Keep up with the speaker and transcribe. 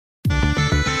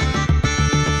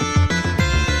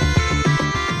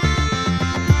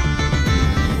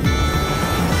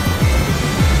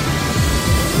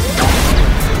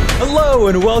Hello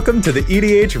and welcome to the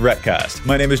EDH Retcast.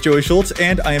 My name is Joey Schultz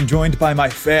and I am joined by my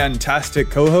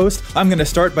fantastic co-host. I'm going to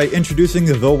start by introducing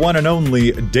the one and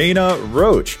only Dana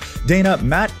Roach. Dana,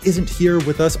 Matt isn't here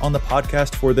with us on the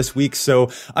podcast for this week,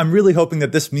 so I'm really hoping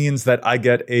that this means that I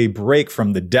get a break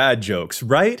from the dad jokes,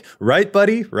 right? Right,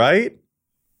 buddy? Right?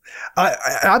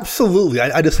 Absolutely.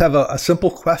 I just have a simple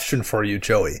question for you,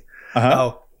 Joey.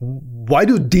 Why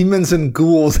do demons and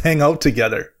ghouls hang out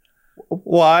together?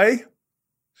 Why?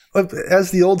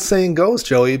 As the old saying goes,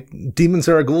 Joey, demons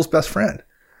are a ghoul's best friend.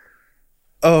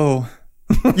 Oh,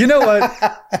 you know what?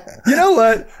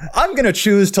 I'm going to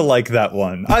choose to like that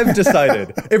one. I've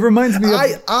decided. It reminds me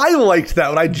of... I liked that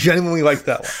one. I genuinely liked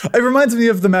that one. It reminds me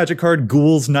of the Magic card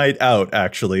Ghouls Night Out,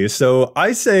 actually. So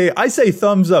I say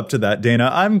thumbs up to that, Dana.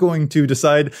 I'm going to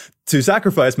decide to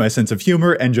sacrifice my sense of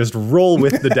humor and just roll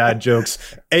with the dad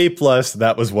jokes. A+,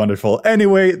 that was wonderful.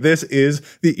 Anyway, this is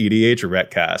the EDH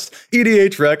Retcast.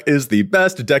 EDH Rec is the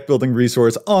best deck building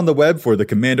resource on the web for the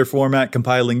Commander format,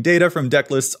 compiling data from deck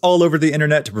lists all over the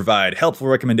internet to provide helpful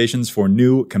recommendations for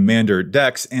new Commander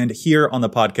decks. And here on the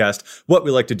podcast, what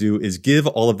we like to do is give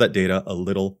all of that data a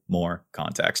little more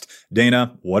context.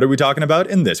 Dana, what are we talking about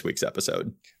in this week's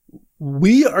episode?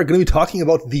 We are going to be talking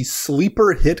about the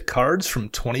sleeper hit cards from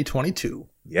 2022.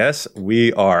 Yes,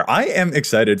 we are. I am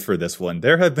excited for this one.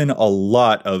 There have been a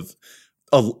lot of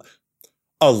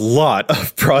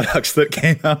products that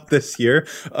came out this year.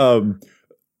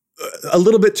 A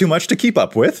little bit too much to keep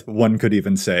up with, one could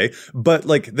even say. But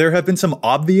like, there have been some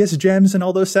obvious gems in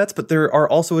all those sets, but there are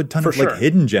also a ton of like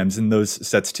hidden gems in those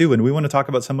sets too. And we want to talk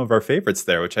about some of our favorites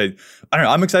there, which I don't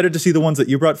know. I'm excited to see the ones that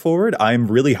you brought forward. I'm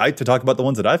really hyped to talk about the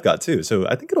ones that I've got too. So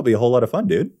I think it'll be a whole lot of fun,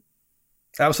 dude.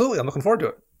 Absolutely. I'm looking forward to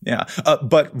it. Yeah.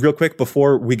 But real quick,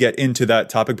 before we get into that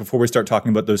topic, before we start talking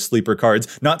about those sleeper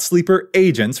cards, not sleeper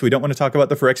agents, we don't want to talk about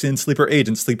the Phyrexian sleeper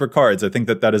agents, sleeper cards. I think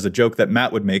that is a joke that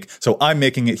Matt would make. So I'm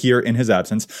making it here in his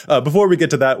absence. Before we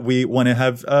get to that, we want to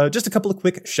have just a couple of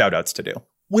quick shout outs to do.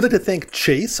 We'd like to thank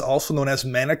Chase, also known as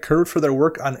Mana Curve, for their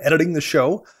work on editing the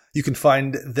show. You can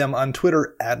find them on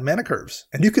Twitter at Mana Curves.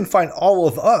 And you can find all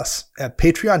of us at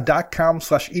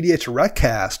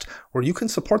patreon.com/EDHRetcast, where you can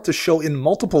support the show in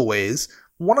multiple ways,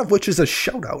 one of which is a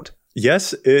shout out.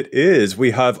 Yes, it is. We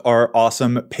have our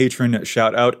awesome patron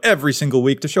shout out every single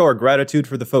week to show our gratitude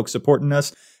for the folks supporting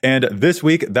us. And this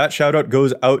week, that shout out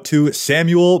goes out to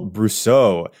Samuel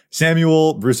Brousseau.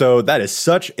 Samuel Brousseau, that is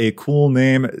such a cool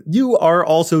name. You are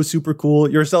also super cool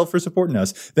yourself for supporting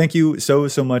us. Thank you so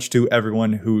much to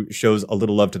everyone who shows a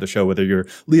little love to the show, whether you're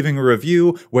leaving a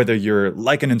review, whether you're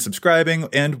liking and subscribing,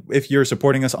 and if you're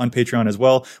supporting us on Patreon as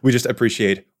well. We just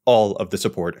appreciate all of the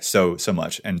support so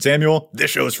much. And Samuel,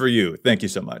 this show's for you. Thank you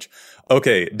so much.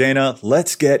 Okay, Dana,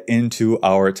 let's get into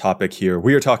our topic here.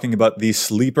 We are talking about the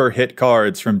sleeper hit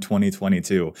cards from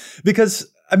 2022 because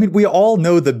I mean, we all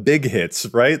know the big hits,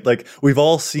 right? Like, we've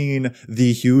all seen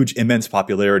the huge, immense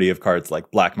popularity of cards like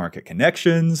Black Market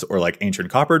Connections or like Ancient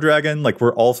Copper Dragon. Like,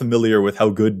 we're all familiar with how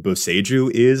good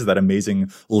Boseiju is, that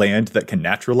amazing land that can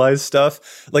naturalize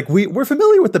stuff. Like, we're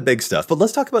familiar with the big stuff, but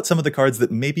let's talk about some of the cards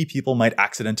that maybe people might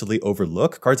accidentally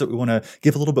overlook, cards that we want to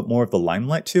give a little bit more of the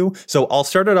limelight to. So I'll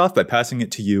start it off by passing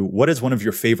it to you. What is one of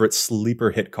your favorite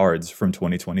sleeper hit cards from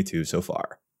 2022 so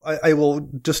far? I will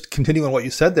just continue on what you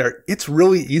said there. It's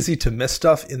really easy to miss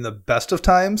stuff in the best of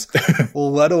times,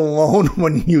 let alone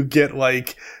when you get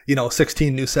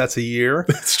 16 new sets a year.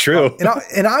 That's true.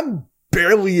 And I'm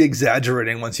barely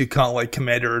exaggerating once you count like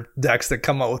Commander decks that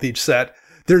come out with each set.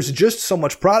 There's just so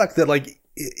much product that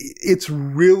it's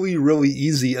really, really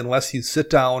easy unless you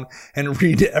sit down and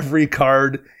read every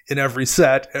card in every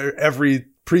set, every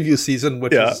previous season,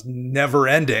 which is never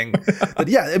ending. But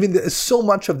yeah, I mean, so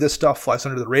much of this stuff flies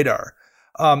under the radar.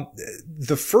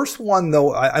 The first one,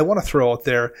 though, I want to throw out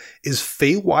there is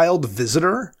Feywild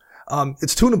Visitor.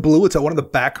 It's 2 and a blue. It's one of the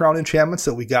background enchantments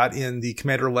that we got in the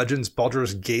Commander Legends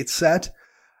Baldur's Gate set.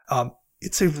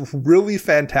 It's a really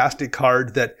fantastic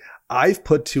card that I've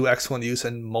put to excellent use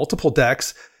in multiple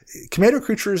decks. Commander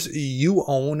creatures you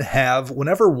own have,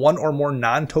 whenever one or more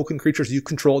non-token creatures you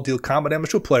control deal combat damage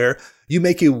to a player, you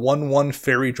make a 1/1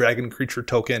 fairy dragon creature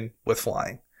token with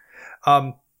flying.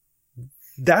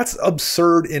 That's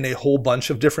absurd in a whole bunch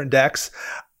of different decks.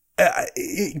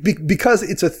 Because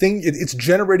it's a thing, it's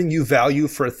generating you value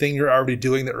for a thing you're already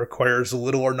doing that requires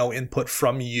little or no input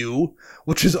from you,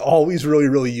 which is always really,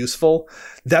 really useful.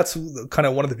 That's kind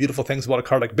of one of the beautiful things about a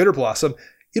card like Bitter Blossom.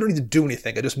 You don't need to do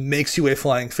anything. It just makes you a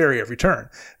flying fairy every turn.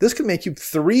 This can make you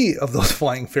 3 of those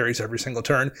flying fairies every single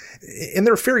turn. And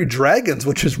they're fairy dragons,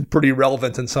 which is pretty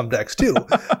relevant in some decks too.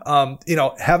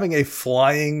 Having a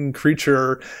flying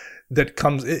creature that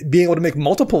comes, being able to make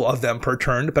multiple of them per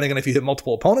turn, depending on if you hit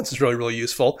multiple opponents, is really, really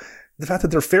useful. The fact that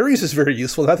they're fairies is very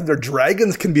useful. The fact that they're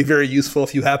dragons can be very useful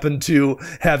if you happen to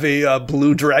have a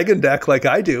blue dragon deck like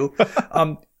I do.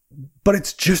 But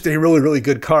it's just a really, really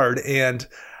good card. And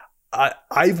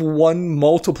I've won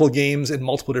multiple games in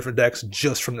multiple different decks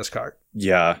just from this card.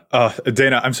 Yeah.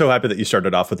 Dana, I'm so happy that you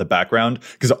started off with a background,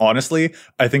 because honestly,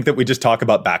 I think that we just talk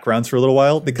about backgrounds for a little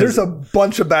while, because there's a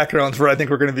bunch of backgrounds where I think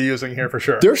we're going to be using here for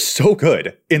sure. They're so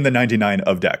good in the 99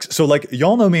 of decks. So like,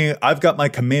 y'all know me, I've got my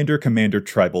Commander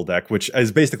tribal deck, which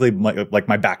is basically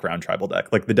my background tribal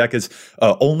deck. Like the deck is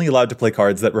only allowed to play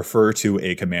cards that refer to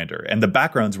a commander, and the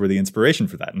backgrounds were the inspiration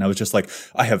for that. And I was just like,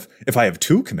 if I have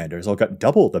 2 commanders, I'll get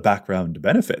double the background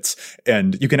benefits.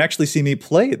 And you can actually see me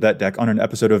play that deck on an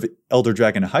episode of Elder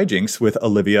Dragon Hijinks with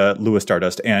Olivia Lewis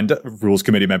Stardust and Rules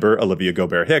Committee member Olivia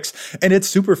Gobert Hicks. And it's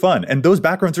super fun. And those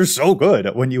backgrounds are so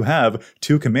good when you have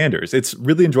 2 commanders. It's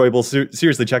really enjoyable.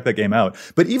 Seriously, check that game out.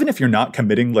 But even if you're not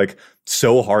committing like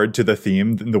so hard to the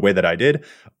theme in the way that I did,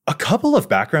 a couple of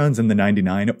backgrounds in the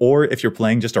 99, or if you're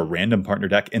playing just a random partner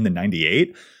deck in the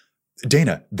 98,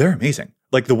 Dana, they're amazing.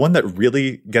 Like the one that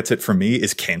really gets it for me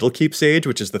is Candlekeep Sage,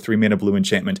 which is the 3-mana blue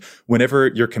enchantment. Whenever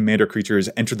your commander creatures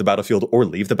enter the battlefield or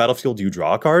leave the battlefield, you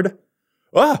draw a card.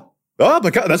 Oh my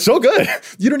God, that's so good.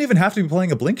 You don't even have to be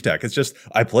playing a blink deck. It's just,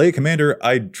 I play a commander,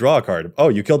 I draw a card. Oh,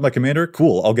 you killed my commander?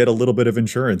 Cool. I'll get a little bit of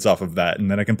insurance off of that,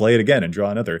 and then I can play it again and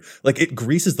draw another. Like it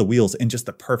greases the wheels in just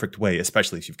the perfect way,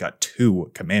 especially if you've got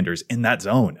 2 commanders in that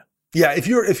zone. Yeah, if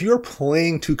you're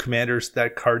playing 2 commanders,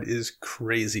 that card is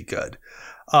crazy good.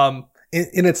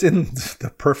 And it's in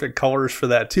the perfect colors for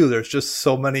that too. There's just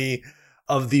so many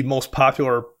of the most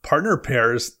popular partner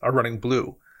pairs are running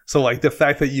blue. So like the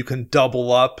fact that you can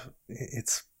double up,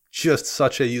 it's just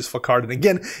such a useful card. And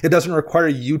again, it doesn't require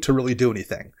you to really do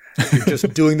anything. You're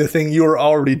just doing the thing you are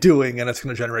already doing, and it's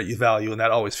going to generate you value, and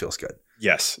that always feels good.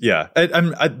 Yes, yeah.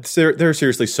 There are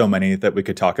seriously so many that we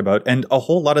could talk about, and a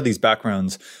whole lot of these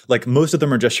backgrounds, like most of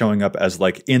them are just showing up as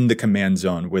like in the command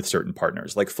zone with certain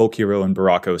partners, like Folk Hero and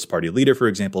Barakos Party Leader, for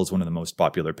example, is one of the most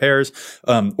popular pairs.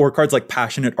 Or cards like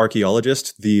Passionate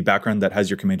Archaeologist, the background that has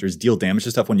your commanders deal damage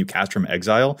to stuff when you cast from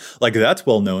exile. Like that's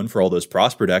well known for all those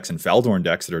Prosper decks and Faldorn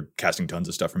decks that are casting tons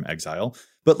of stuff from exile.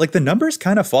 But like the numbers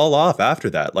kind of fall off after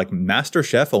that. Like Master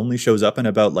Chef only shows up in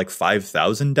about like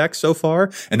 5,000 decks so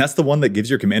far. And that's the one that gives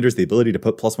your commanders the ability to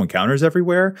put +1 counters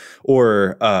everywhere.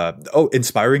 Or,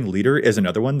 Inspiring Leader is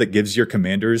another one that gives your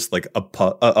commanders like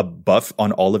a buff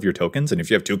on all of your tokens. And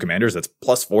if you have 2 commanders, that's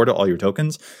 +4 to all your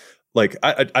tokens. Like,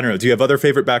 I don't know. Do you have other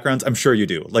favorite backgrounds? I'm sure you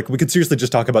do. Like, we could seriously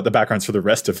just talk about the backgrounds for the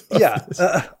rest of this.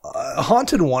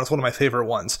 Haunted One is one of my favorite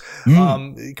ones.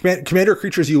 Commander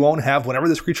creatures you own have, whenever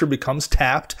this creature becomes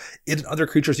tapped, it and other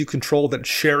creatures you control that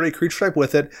share a creature type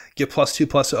with it get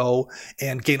 +2/+0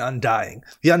 and gain Undying.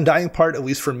 The Undying part, at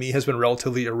least for me, has been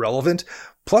relatively irrelevant.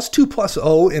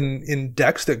 +2/+0 in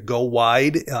decks that go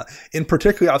wide. In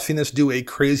particular, I've seen this do a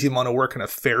crazy amount of work in a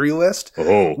fairy list,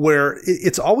 where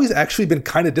it's always actually been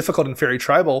kind of difficult in Fairy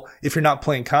Tribal, if you're not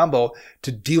playing combo,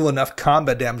 to deal enough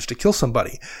combat damage to kill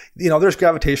somebody. You know, there's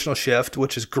Gravitational Shift,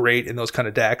 which is great in those kind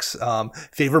of decks.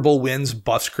 Favorable Winds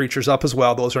buffs creatures up as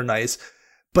well. Those are nice.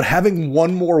 But having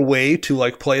one more way to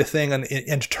like play a thing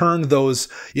and turn those,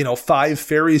 5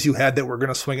 fairies you had that were going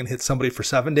to swing and hit somebody for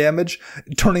 7 damage,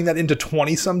 turning that into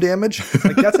 20 some damage,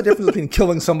 like that's the difference between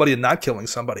killing somebody and not killing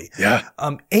somebody. Yeah.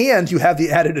 And you have the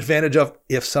added advantage of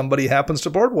if somebody happens to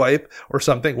board wipe or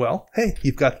something, well, hey,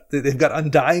 they've got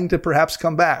Undying to perhaps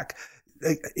come back.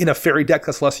 In a fairy deck,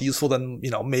 that's less useful than,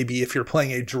 maybe if you're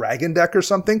playing a dragon deck or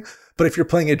something. But if you're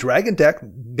playing a dragon deck,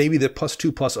 maybe the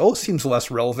 +2/+0 seems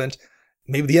less relevant.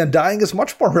 Maybe the Undying is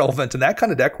much more relevant in that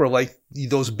kind of deck where like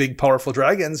those big powerful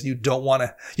dragons, you want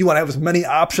to have as many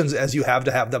options as you have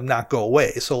to have them not go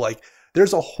away. So like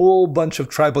there's a whole bunch of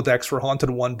tribal decks where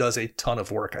Haunted One does a ton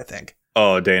of work, I think.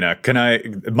 Oh, Dana,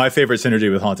 my favorite synergy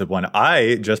with Haunted One,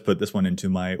 I just put this one into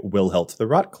my Wilhelt the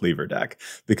Rotcleaver deck,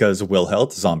 because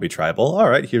Wilhelt, zombie tribal. All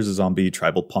right, here's a zombie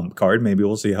tribal pump card. Maybe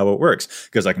we'll see how it works,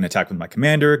 because I can attack with my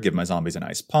commander, give my zombies a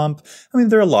nice pump. I mean,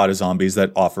 there are a lot of zombies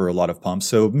that offer a lot of pumps,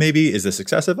 so maybe is this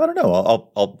excessive? I don't know.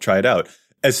 I'll try it out.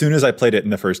 As soon as I played it in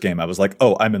the first game, I was like,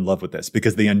 oh, I'm in love with this,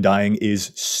 because the Undying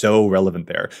is so relevant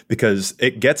there, because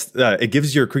it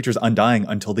gives your creatures Undying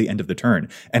until the end of the turn.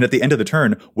 And at the end of the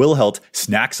turn, Wilhelt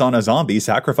snacks on a zombie,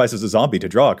 sacrifices a zombie to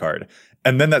draw a card.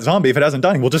 And then that zombie, if it has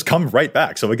Undying, will just come right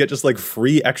back. So we get just like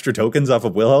free extra tokens off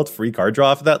of Wilhelt, free card draw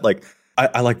off of that. Like,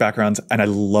 I like backgrounds, and I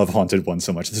love Haunted One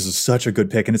so much. This is such a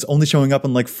good pick, and it's only showing up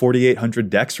in like 4,800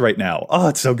 decks right now. Oh,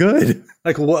 it's so good.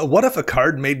 Like, what if a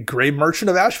card made Grey Merchant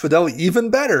of Asphodel even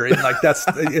better? And like,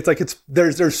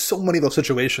 there's so many of those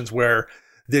situations where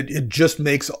it just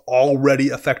makes already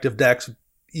effective decks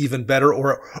even better,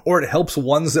 or it helps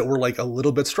ones that were like a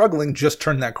little bit struggling just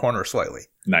turn that corner slightly.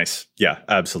 Nice. Yeah,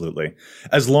 absolutely.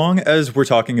 As long as we're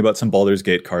talking about some Baldur's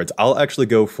Gate cards, I'll actually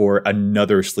go for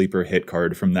another sleeper hit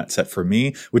card from that set for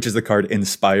me, which is the card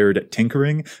Inspired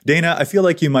Tinkering. Dana, I feel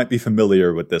like you might be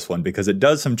familiar with this one because it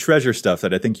does some treasure stuff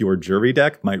that I think your jury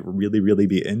deck might really, really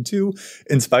be into.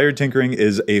 Inspired Tinkering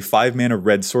is a 5-mana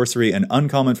red sorcery and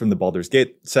uncommon from the Baldur's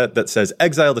Gate set that says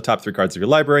exile the top 3 cards of your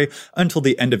library until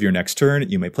the end of your next turn.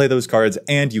 You may play those cards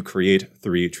and you create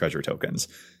 3 treasure tokens.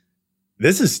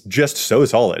 This is just so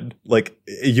solid. Like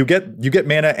you get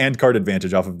mana and card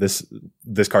advantage off of this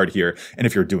card here. And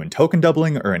if you're doing token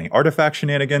doubling or any artifact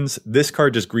shenanigans, this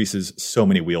card just greases so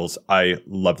many wheels. I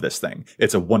love this thing.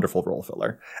 It's a wonderful role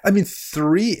filler. I mean,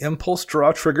 3 impulse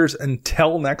draw triggers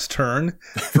until next turn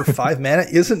for 5 mana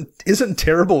isn't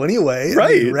terrible anyway.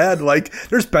 Right. I mean, red, like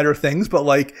there's better things, but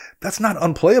like that's not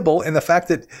unplayable. And the fact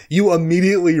that you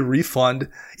immediately refund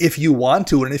if you want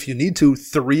to and if you need to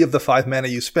 3 of the 5 mana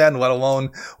you spend, let alone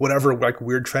whatever like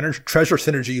weird treasure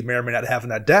synergy you may or may not have in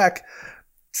that deck.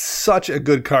 Such a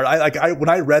good card. When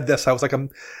I read this, I was like,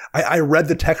 I read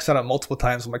the text on it multiple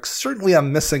times. I'm like, certainly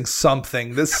I'm missing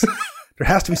something. There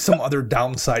has to be some other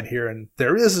downside here, and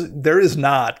there is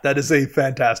not. That is a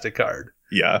fantastic card.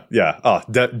 Yeah. Oh,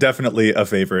 definitely a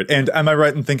favorite. And am I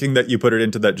right in thinking that you put it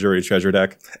into that jury treasure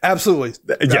deck? Absolutely.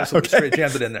 Yeah. Okay. Straight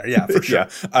jammed it in there. Yeah, for sure.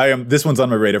 Yeah. This one's on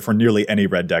my radar for nearly any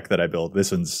red deck that I build.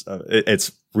 This one's,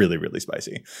 it's really, really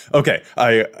spicy. Okay.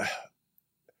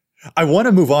 I want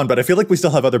to move on, but I feel like we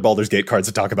still have other Baldur's Gate cards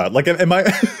to talk about. Like, am I?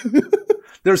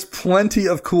 There's plenty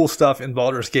of cool stuff in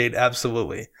Baldur's Gate.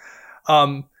 Absolutely.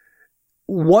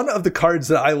 One of the cards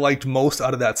that I liked most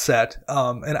out of that set,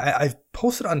 and I've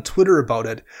posted on Twitter about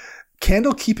it,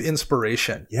 Candlekeep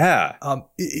Inspiration. Yeah.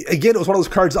 Again, it was one of those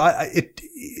cards.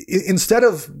 Instead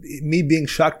of me being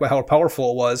shocked by how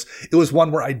powerful it was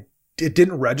one where it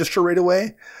didn't register right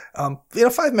away. 5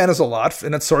 mana is a lot,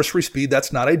 and at sorcery speed,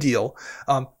 that's not ideal.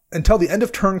 Until the end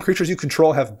of turn, creatures you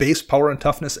control have base power and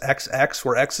toughness XX,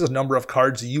 where X is the number of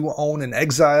cards you own in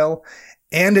exile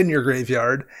and in your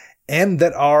graveyard, and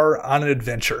that are on an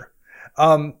adventure.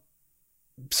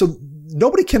 So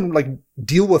nobody can like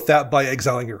deal with that by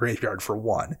exiling your graveyard for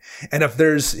one. And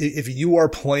if you are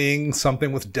playing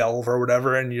something with Delve or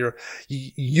whatever, and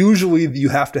usually you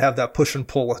have to have that push and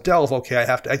pull with Delve. Okay, I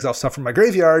have to exile stuff from my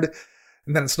graveyard,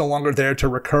 and then it's no longer there to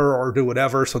recur or do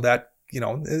whatever. So that,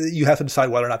 you have to decide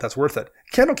whether or not that's worth it.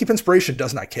 Candlekeep Inspiration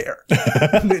does not care.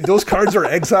 Those cards are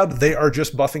exiled. They are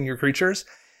just buffing your creatures.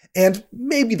 And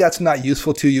maybe that's not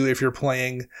useful to you if you're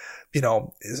playing, a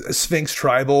Sphinx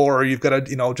Tribal, or you've got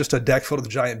just a deck filled with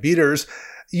giant beaters.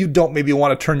 You don't maybe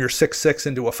want to turn your 6/6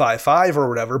 into a 5/5 or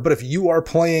whatever. But if you are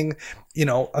playing,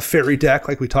 a fairy deck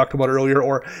like we talked about earlier,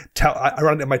 or I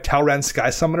run it in my Talran Sky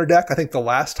Summoner deck. I think the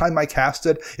last time I cast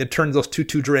it, it turned those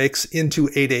 2/2 Drakes into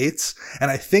 8/8s. And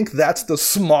I think that's the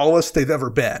smallest they've ever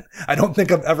been. I don't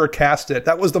think I've ever cast it.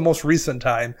 That was the most recent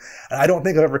time. And I don't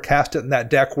think I've ever cast it in that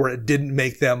deck where it didn't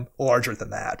make them larger than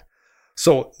that.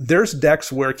 So there's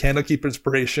decks where Candlekeep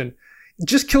Inspiration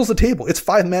just kills the table. It's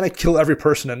 5 mana, kill every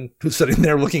person who's sitting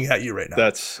there looking at you right now.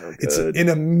 That's so good. It's an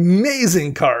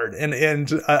amazing card. And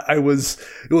it was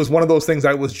one of those things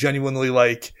I was genuinely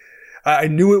like, I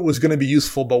knew it was going to be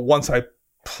useful, but once I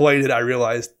played it, I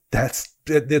realized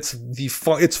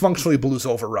it's functionally Blues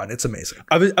Overrun. It's amazing.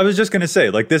 I was just going to say,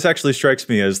 like, this actually strikes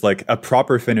me as like a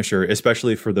proper finisher,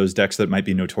 especially for those decks that might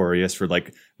be notorious for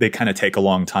like, they kind of take a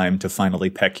long time to finally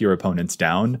peck your opponents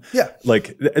down. Yeah.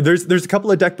 Like there's a couple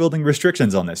of deck building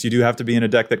restrictions on this. You do have to be in a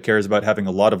deck that cares about having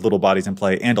a lot of little bodies in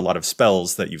play and a lot of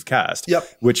spells that you've cast. Yep.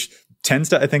 Which tends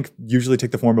to, I think, usually take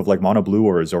the form of like mono blue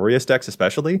or Azorius decks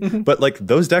especially. Mm-hmm. But like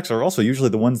those decks are also usually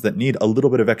the ones that need a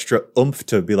little bit of extra oomph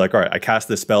to be like, all right, I cast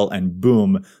this spell and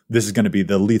boom, this is going to be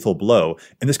the lethal blow.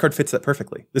 And this card fits that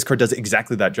perfectly. This card does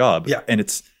exactly that job. Yeah. And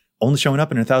it's only showing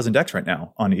up in 1,000 decks right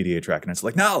now on EDHREC. And it's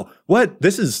like, no, what?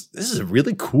 This is a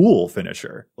really cool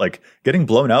finisher. Like getting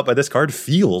blown out by this card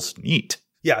feels neat.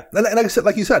 Yeah, and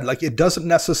like you said, like you don't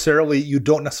necessarily need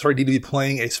to be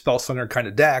playing a Spellslinger kind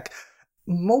of deck.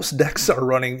 Most decks are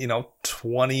running,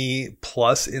 20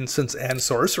 plus instants and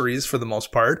sorceries for the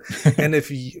most part. And if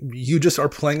you just are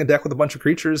playing a deck with a bunch of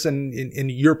creatures and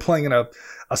you're playing in a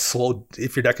slow,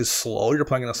 if your deck is slow, you're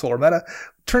playing in a slower meta,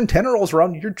 turn 10 rolls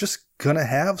around, you're just going to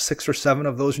have 6 or 7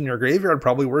 of those in your graveyard,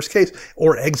 probably worst case,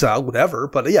 or exile, whatever.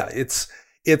 But yeah, it's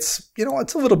it's,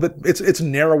 it's a little bit, it's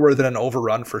narrower than an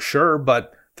overrun for sure,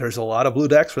 but there's a lot of blue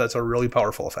decks where that's a really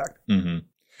powerful effect. Mm-hmm.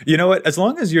 You know what? As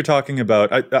long as you're talking about,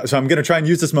 so I'm going to try and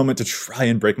use this moment to try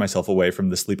and break myself away from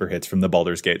the sleeper hits from the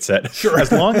Baldur's Gate set. Sure.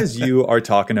 As long as you are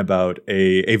talking about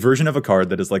a version of a card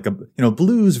that is like a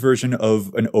blues version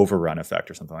of an overrun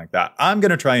effect or something like that, I'm going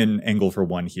to try and angle for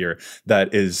one here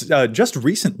that is just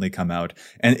recently come out,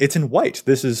 and it's in white.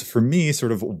 This is for me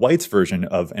sort of white's version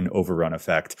of an overrun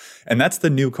effect, and that's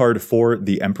the new card for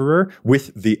the Emperor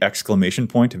with the exclamation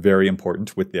point. Very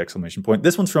important with the exclamation point.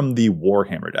 This one's from the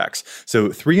Warhammer decks.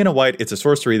 So 3 and a white, it's a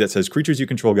sorcery that says creatures you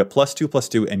control get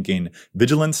 +2/+2 and gain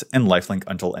vigilance and lifelink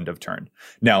until end of turn.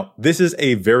 Now, this is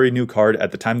a very new card.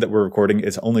 At the time that we're recording,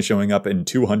 it's only showing up in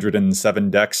 207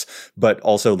 decks, but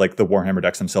also like the Warhammer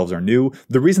decks themselves are new.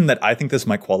 The reason that I think this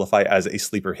might qualify as a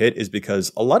sleeper hit is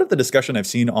because a lot of the discussion I've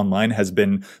seen online has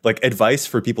been like advice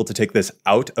for people to take this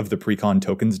out of the Precon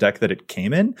tokens deck that it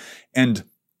came in. And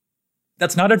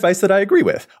that's not advice that I agree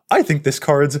with. I think this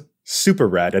card's super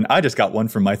rad, and I just got one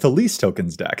from my Thalisse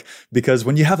tokens deck, because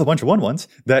when you have a bunch of 1/1s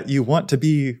that you want to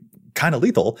be kind of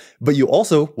lethal, but you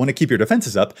also want to keep your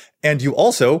defenses up, and you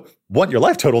also want your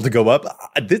life total to go up,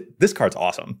 this card's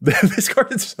awesome. This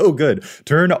card is so good.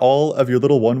 Turn all of your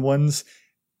little 1/1s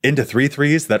into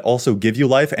 3/3s that also give you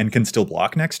life and can still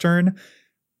block next turn.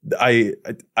 I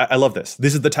love this.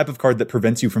 This is the type of card that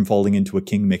prevents you from falling into a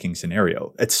king-making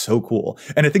scenario. It's so cool.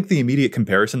 And I think the immediate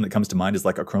comparison that comes to mind is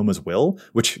like Akroma's Will,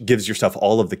 which gives your stuff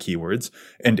all of the keywords.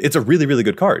 And it's a really, really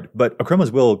good card. But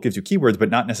Akroma's Will gives you keywords, but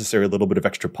not necessarily a little bit of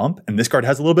extra pump. And this card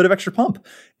has a little bit of extra pump.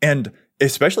 And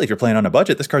especially if you're playing on a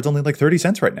budget, this card's only like 30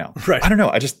 cents right now. Right. I don't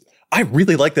know. I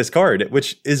really like this card,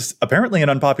 which is apparently an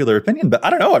unpopular opinion, but I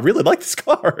don't know. I really like this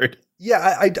card.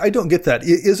 Yeah, I don't get that.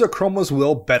 Is Akroma's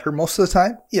Will better most of the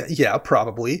time? Yeah,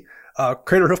 probably.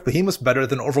 Craterhoof Behemoth's better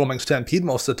than Overwhelming Stampede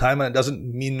most of the time, and it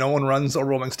doesn't mean no one runs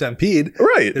Overwhelming Stampede.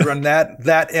 Right. They run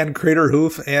that and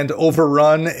Craterhoof and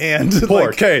Overrun and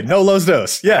no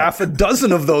Losdos. Yeah. half a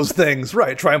dozen of those things.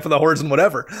 Right. Triumph of the Hordes and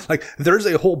whatever. Like, there's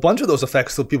a whole bunch of those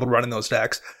effects that people run in those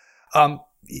decks.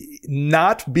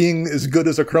 Not being as good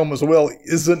as Akroma's Will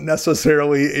isn't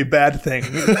necessarily a bad thing.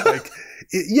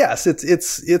 Yes,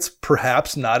 it's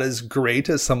perhaps not as great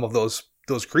as some of those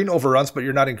green overruns, but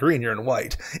you're not in green, you're in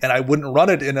white. And I wouldn't run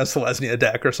it in a Selesnya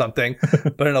deck or something,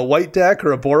 but in a white deck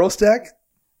or a Boros deck,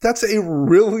 that's a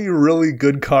really, really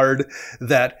good card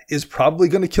that is probably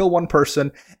going to kill one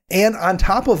person. And on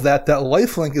top of that, that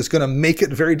lifelink is going to make it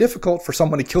very difficult for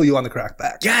someone to kill you on the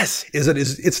crackback. Yes.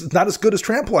 It's not as good as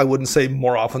Trample, I wouldn't say,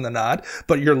 more often than not,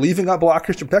 but you're leaving out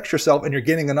blockers to protect yourself, and you're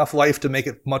gaining enough life to make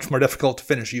it much more difficult to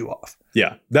finish you off.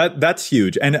 Yeah, that's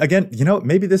huge. And again,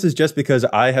 maybe this is just because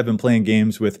I have been playing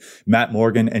games with Matt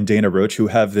Morgan and Dana Roach, who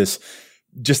have this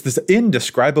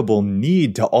indescribable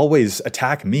need to always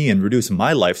attack me and reduce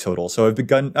my life total. So I've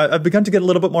begun to get a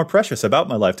little bit more precious about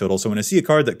my life total. So when I see a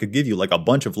card that could give you like a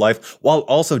bunch of life while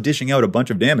also dishing out a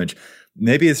bunch of damage,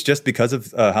 maybe it's just because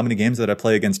of how many games that I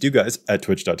play against you guys at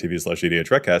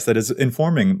twitch.tv/EDHRECast that is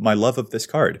informing my love of this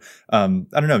card. I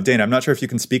don't know, Dana, I'm not sure if you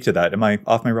can speak to that. Am I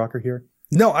off my rocker here?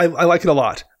 No, I like it a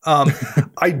lot.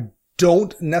 I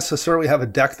don't necessarily have a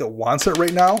deck that wants it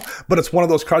right now, but it's one of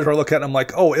those cards where I look at it and I'm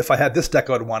like, oh, if I had this deck,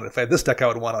 I would want it. If I had this deck, I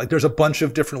would want it. Like, there's a bunch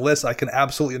of different lists. I can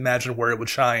absolutely imagine where it would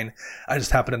shine. I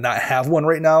just happen to not have one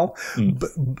right now.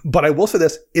 But I will say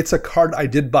this, it's a card I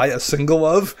did buy a single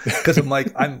of, because I'm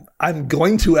like, I'm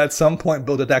going to at some point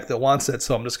build a deck that wants it,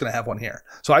 so I'm just going to have one here.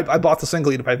 So I bought the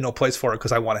single even if I have no place for it,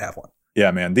 because I want to have one.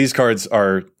 Yeah, man, these cards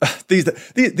are these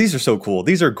are so cool.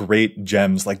 These are great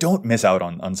gems. Like, don't miss out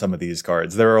on some of these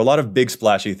cards. There are a lot of big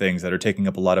splashy things that are taking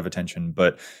up a lot of attention,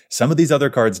 but some of these other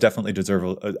cards definitely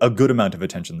deserve a good amount of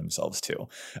attention themselves too.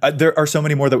 There are so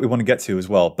many more that we want to get to as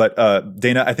well. But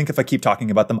Dana, I think if I keep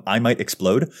talking about them, I might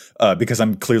explode because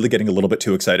I'm clearly getting a little bit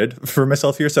too excited for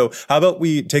myself here. So how about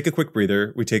we take a quick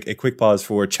breather? We take a quick pause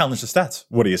for Challenge the Stats.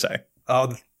 What do you say?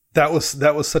 That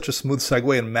was such a smooth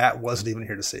segue, and Matt wasn't even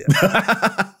here to see it.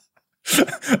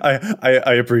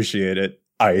 I appreciate it,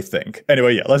 I think.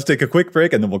 Anyway, yeah, let's take a quick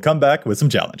break, and then we'll come back with some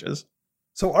challenges.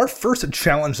 So our first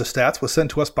Challenge the Stats was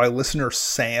sent to us by listener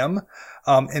Sam.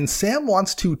 And Sam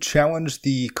wants to challenge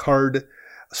the card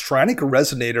Stranic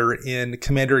Resonator in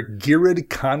Commander Girid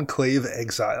Conclave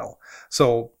Exile.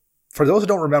 So for those who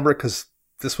don't remember, because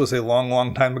this was a long,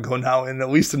 long time ago now, and at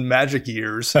least in Magic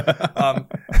years.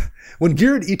 When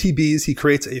Girid ETBs, he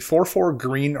creates a 4/4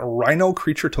 green Rhino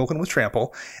creature token with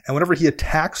trample, and whenever he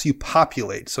attacks, you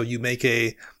populate. So you make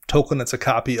a token that's a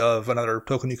copy of another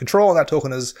token you control, and that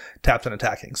token is tapped and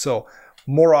attacking. So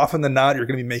more often than not, you're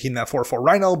going to be making that 4/4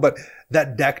 Rhino, but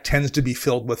that deck tends to be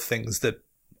filled with things that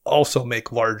also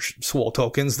make large swole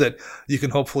tokens that you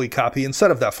can hopefully copy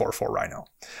instead of that 4/4 Rhino.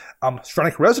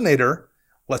 Stronic Resonator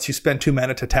lets you spend 2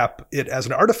 mana to tap it as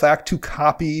an artifact to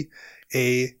copy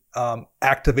a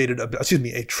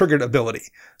triggered ability.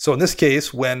 So in this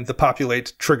case, when the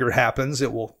populate trigger happens,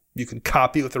 you can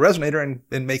copy it with the Resonator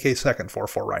and make a second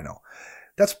 4/4 Rhino.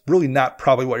 That's really not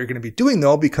probably what you're going to be doing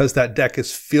though, because that deck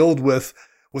is filled with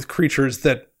creatures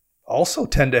that also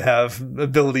tend to have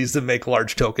abilities that make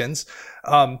large tokens.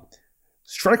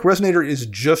 Stronic Resonator is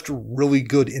just really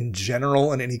good in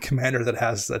general in any commander that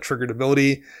has that triggered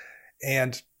ability.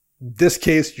 And this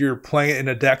case, you're playing it in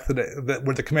a deck that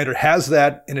where the commander has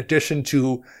that, in addition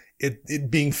to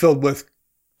it being filled with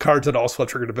cards that also have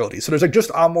triggered abilities. So there's like just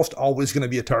almost always going to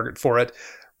be a target for it.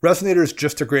 Resonator is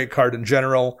just a great card in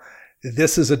general.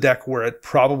 This is a deck where it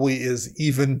probably is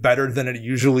even better than it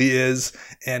usually is,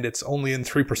 and it's only in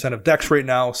 3% of decks right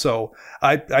now. So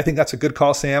I think that's a good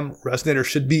call, Sam. Resonator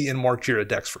should be in more Jira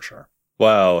decks for sure.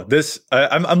 Wow,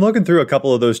 I'm looking through a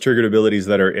couple of those triggered abilities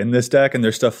that are in this deck, and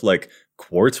there's stuff like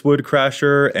Quartzwood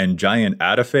Crasher and Giant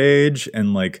Ataphage,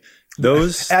 and like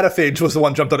those. Ataphage was the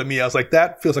one jumped out at me. I was like,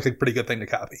 that feels like a pretty good thing to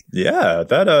copy. Yeah,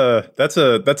 that's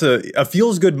a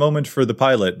feels good moment for the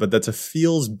pilot, but that's a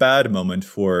feels bad moment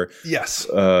for yes.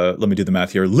 Let me do the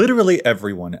math here. Literally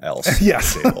everyone else.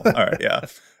 Yes. All right. Yeah.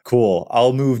 Cool.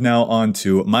 I'll move now on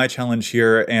to my challenge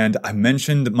here. And I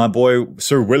mentioned my boy,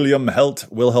 Sir William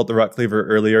Will Helt the Rotcleaver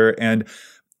earlier. And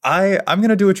I'm going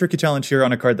to do a tricky challenge here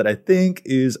on a card that I think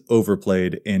is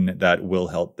overplayed in that Will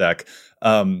Helt deck.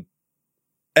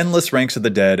 Endless Ranks of the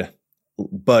Dead.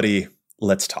 Buddy,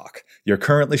 let's talk. You're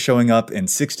currently showing up in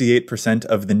 68%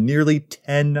 of the nearly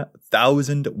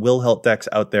 10,000 Will Helt decks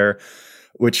out there.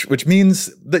 Which means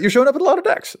that you're showing up in a lot of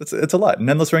decks. It's a lot. In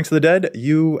Endless Ranks of the Dead,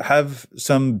 you have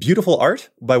some beautiful art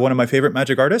by one of my favorite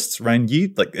Magic artists, Ryan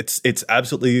Yi. Like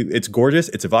it's gorgeous,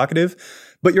 it's evocative.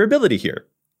 But your ability here,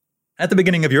 at the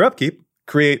beginning of your upkeep,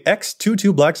 create X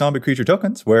 2/2 black zombie creature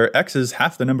tokens, where X is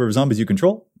half the number of zombies you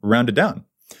control, rounded down.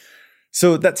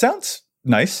 So that sounds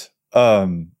nice,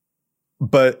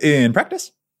 but in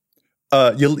practice,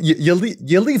 you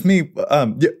leave me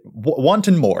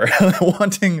wanting more,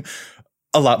 wanting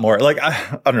a lot more. Like,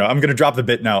 I don't know. I'm going to drop the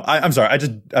bit now. I'm sorry.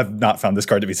 I've not found this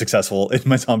card to be successful in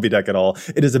my zombie deck at all.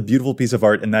 It is a beautiful piece of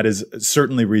art, and that is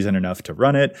certainly reason enough to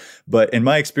run it. But in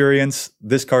my experience,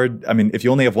 this card, I mean, if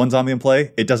you only have one zombie in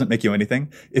play, it doesn't make you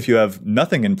anything. If you have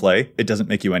nothing in play, it doesn't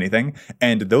make you anything.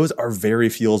 And those are very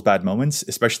feels bad moments,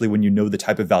 especially when you know the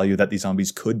type of value that these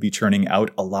zombies could be churning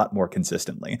out a lot more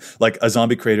consistently. Like a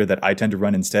zombie creator that I tend to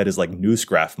run instead is like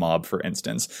Newscraft Mob, for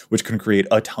instance, which can create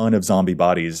a ton of zombie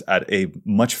bodies at a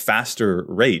much faster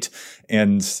rate.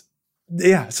 And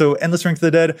yeah, so Endless Ranks of the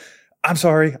Dead, I'm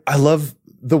sorry, I love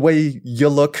the way you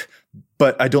look,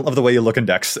 but I don't love the way you look in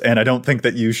decks, and I don't think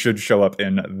that you should show up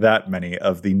in that many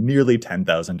of the nearly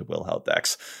 10,000 Will Helt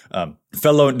decks.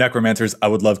 Fellow Necromancers, I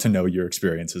would love to know your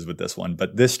experiences with this one,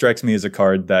 but this strikes me as a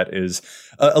card that is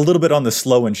a little bit on the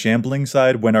slow and shambling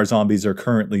side when our zombies are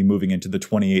currently moving into the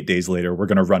 28 days later, we're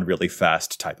going to run really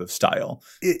fast type of style.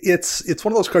 It's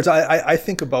one of those cards I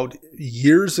think about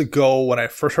years ago when I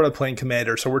first started playing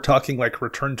Commander, so we're talking like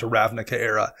Return to Ravnica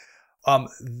era.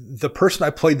 The person I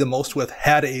played the most with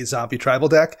had a zombie tribal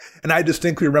deck, and I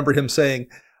distinctly remember him saying,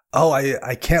 oh,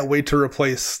 I can't wait to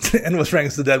replace Endless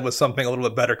Ranks of the Dead with something a little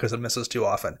bit better because it misses too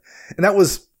often. And that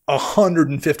was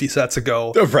 150 sets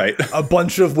ago. Right. A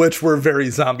bunch of which were very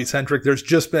zombie centric. There's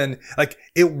just been like,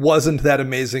 it wasn't that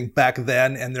amazing back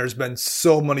then. And there's been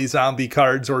so many zombie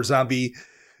cards or zombie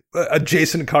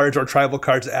adjacent cards or tribal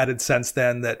cards added since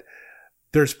then that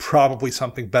there's probably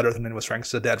something better than Endless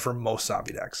Ranks of the Dead for most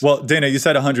zombie decks. Well, Dana, you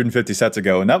said 150 sets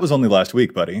ago, and that was only last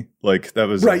week, buddy. Like, that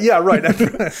was... Right, yeah, right.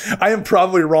 I am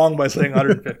probably wrong by saying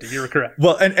 150. You were correct.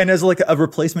 Well, and as like a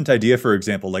replacement idea, for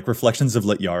example, like Reflections of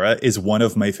Lityara is one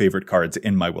of my favorite cards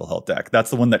in my Will Helt deck. That's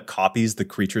the one that copies the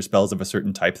creature spells of a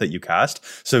certain type that you cast.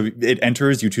 So it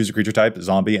enters, you choose a creature type,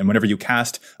 zombie, and whenever you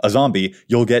cast a zombie,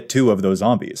 you'll get 2 of those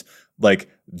zombies. Like,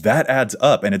 that adds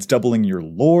up, and it's doubling your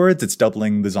lords. It's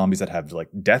doubling the zombies that have like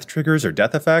death triggers or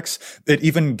death effects. It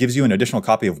even gives you an additional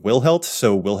copy of Will Helt.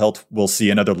 So Will Helt will see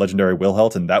another legendary Will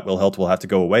Helt, and that Will Helt will have to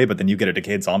go away, but then you get a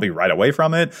decayed zombie right away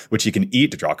from it, which you can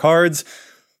eat to draw cards.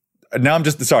 Now I'm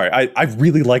just sorry. I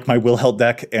really like my Will Helt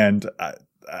deck, and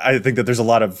I think that there's a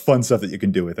lot of fun stuff that you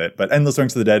can do with it, but Endless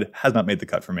Ranks of the Dead has not made the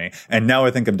cut for me. And now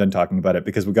I think I'm done talking about it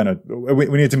because we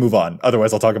need to move on.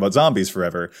 Otherwise I'll talk about zombies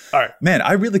forever. All right. Man,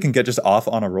 I really can get just off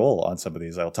on a roll on some of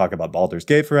these. I'll talk about Baldur's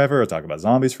Gate forever. I'll talk about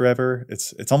zombies forever.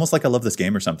 It's almost like I love this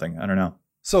game or something. I don't know.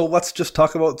 So let's just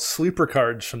talk about sleeper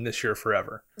cards from this year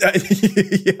forever.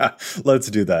 Yeah, let's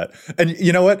do that. And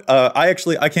you know what? I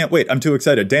can't wait. I'm too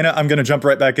excited. Dana, I'm going to jump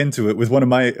right back into it with one of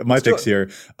my picks here.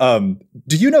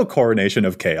 Do you know Coronation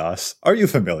of Chaos? Are you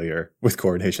familiar with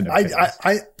Coronation of Chaos?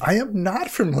 I am not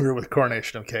familiar with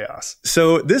Coronation of Chaos.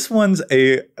 So this one's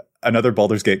another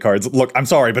Baldur's Gate cards. Look, I'm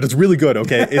sorry, but it's really good.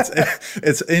 Okay,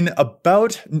 it's in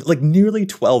about like nearly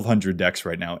 1,200 decks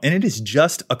right now, and it is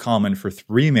just a common for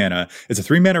 3 mana. It's a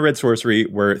 3 mana red sorcery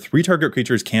where 3 target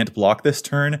creatures can't block this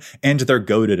turn, and they're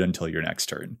goaded until your next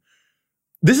turn.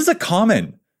 This is a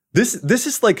common. This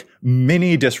is like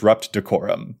mini Disrupt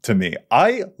Decorum to me.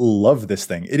 I love this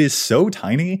thing. It is so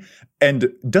tiny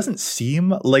and doesn't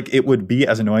seem like it would be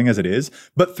as annoying as it is.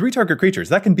 But 3 target creatures,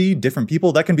 that can be different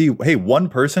people. That can be, hey, one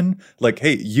person, like,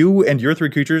 hey, you and your 3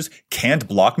 creatures can't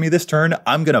block me this turn.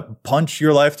 I'm going to punch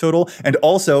your life total. And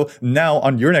also now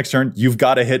on your next turn, you've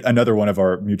got to hit another one of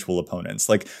our mutual opponents.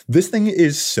 Like, this thing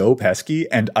is so pesky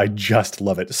and I just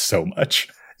love it so much.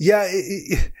 Yeah.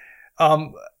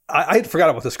 I had forgot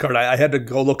about this card. I had to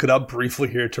go look it up briefly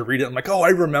here to read it. I'm like, oh, I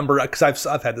remember, because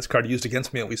I've had this card used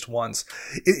against me at least once.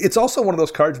 It's also one of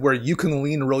those cards where you can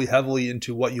lean really heavily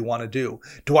into what you want to do.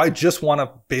 Do I just want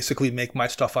to basically make my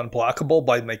stuff unblockable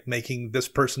by making this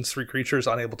person's 3 creatures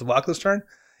unable to block this turn?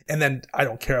 And then I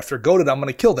don't care if they're goaded, I'm going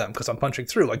to kill them because I'm punching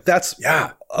through. Like, that's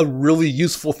a really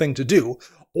useful thing to do.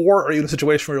 Or are you in a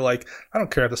situation where you're like, I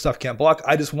don't care if the stuff can't block.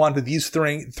 I just wanted these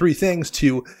 3 things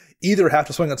to either have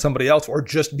to swing at somebody else or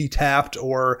just be tapped,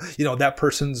 or, you know, that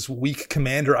person's weak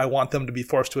commander, I want them to be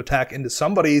forced to attack into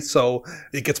somebody so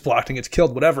it gets blocked and gets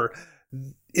killed, whatever.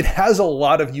 It has a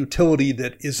lot of utility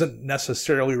that isn't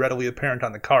necessarily readily apparent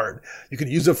on the card. You can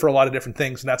use it for a lot of different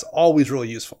things, and that's always really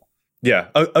useful. Yeah,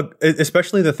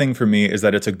 especially the thing for me is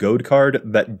that it's a goad card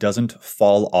that doesn't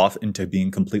fall off into being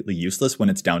completely useless when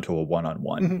it's down to a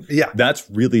one-on-one. Mm-hmm. Yeah. That's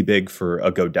really big for a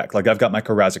goad deck. Like, I've got my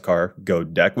Karazakar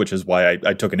goad deck, which is why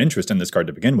I took an interest in this card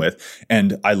to begin with.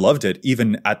 And I loved it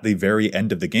even at the very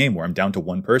end of the game where I'm down to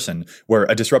one person, where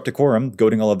a Disrupt Decorum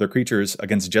goading all of their creatures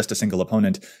against just a single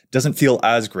opponent doesn't feel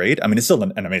as great. I mean, it's still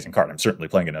an amazing card. I'm certainly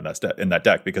playing it in that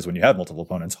deck because when you have multiple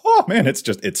opponents, oh man, it's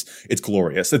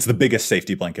glorious. It's the biggest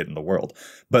safety blanket in the world.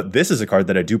 But this is a card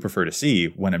that I do prefer to see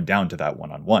when I'm down to that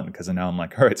one-on-one, because now I'm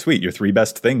like, all right, sweet, your 3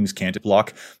 best things can't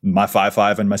block my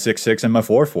 5/5 and my 6/6 and my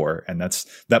 4/4, and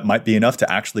that might be enough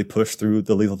to actually push through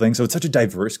the lethal thing. So it's such a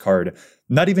diverse card.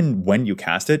 Not even when you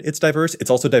cast it, it's diverse. It's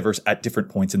also diverse at different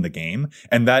points in the game,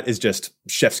 and that is just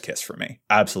chef's kiss for me.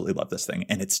 Absolutely love this thing,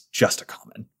 and it's just a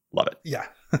common. Love it. Yeah.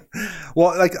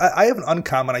 Well, like I have an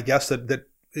uncommon, I guess, that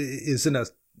is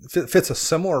fits a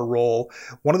similar role.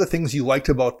 One of the things you liked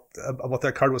about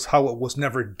that card was how it was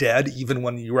never dead, even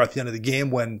when you were at the end of the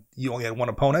game when you only had one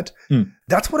opponent.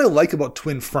 That's what I like about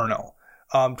Twinferno.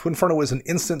 Twinferno is an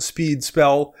instant speed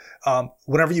spell.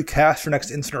 Whenever you cast your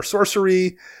next instant or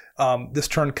sorcery, this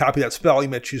turn copy that spell, you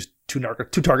may choose two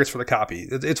targets for the copy.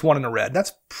 It's 1 in a red.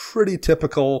 That's pretty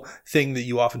typical thing that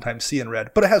you oftentimes see in red,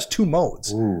 but it has 2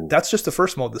 modes. Ooh. That's just the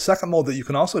first mode. The second mode that you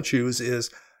can also choose is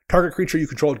target creature you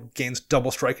control gains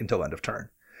double strike until end of turn.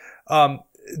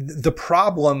 The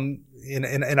problem,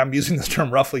 and I'm using this term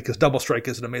roughly because double strike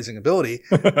is an amazing ability,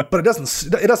 but it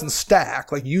doesn't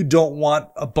stack. Like, you don't want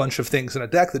a bunch of things in a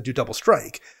deck that do double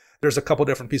strike. There's a couple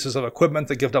different pieces of equipment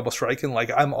that give double strike, and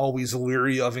like, I'm always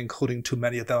leery of including too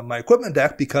many of them in my equipment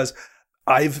deck because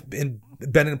I've been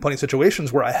in plenty of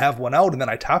situations where I have one out and then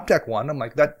I top deck one. I'm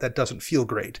like, that doesn't feel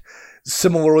great.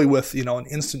 Similarly with, you know, an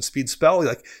instant speed spell,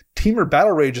 like Temur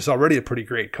Battle Rage is already a pretty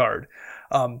great card.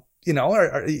 You know,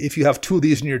 if you have 2 of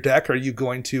these in your deck, are you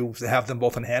going to have them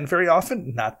both in hand very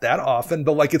often? Not that often,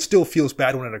 but like, it still feels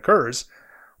bad when it occurs.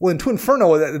 Well, in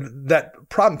Twinferno, that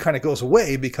problem kind of goes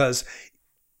away because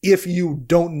if you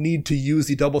don't need to use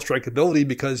the double strike ability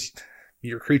because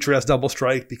your creature has double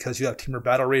strike, because you have Temur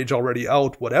Battle Rage already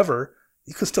out, whatever,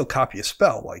 you can still copy a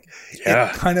spell. Like,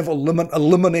 it kind of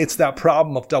eliminates that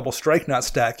problem of double strike not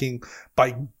stacking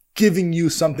by giving you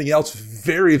something else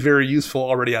very, very useful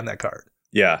already on that card.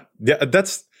 Yeah,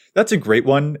 that's a great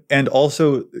one. And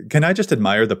also, can I just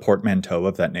admire the portmanteau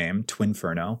of that name,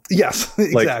 Twinferno? Yes,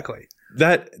 exactly.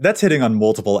 That's hitting on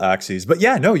multiple axes. But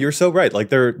yeah, no, you're so right. Like,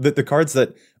 they're the cards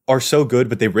that are so good,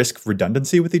 but they risk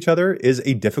redundancy with each other is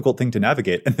a difficult thing to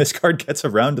navigate. And this card gets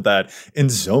around that in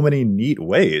so many neat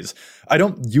ways. I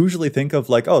don't usually think of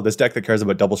like, oh, this deck that cares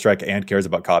about double strike and cares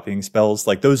about copying spells.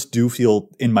 Like, those do feel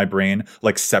in my brain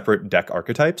like separate deck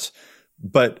archetypes.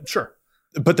 But sure.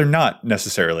 But they're not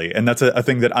necessarily. And that's a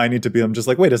thing that I need to be. I'm just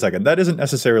like, wait a second, that isn't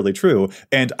necessarily true.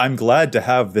 And I'm glad to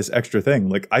have this extra thing.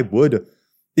 Like, I would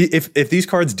If these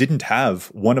cards didn't have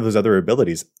one of those other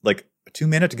abilities, like 2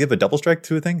 mana to give a double strike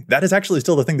to a thing, that is actually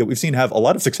still the thing that we've seen have a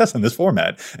lot of success in this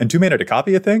format. And 2 mana to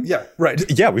copy a thing. Yeah, right.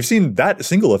 Yeah, we've seen that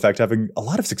single effect having a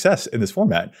lot of success in this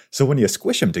format. So when you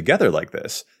squish them together like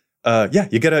this,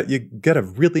 you get a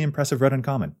really impressive red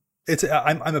uncommon.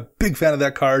 I'm a big fan of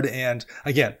that card, and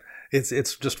again,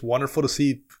 it's just wonderful to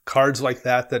see cards like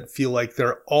that feel like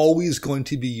they're always going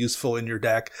to be useful in your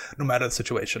deck, no matter the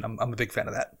situation. I'm a big fan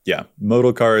of that. Yeah,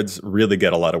 modal cards really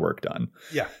get a lot of work done.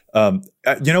 Yeah.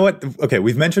 You know what? Okay,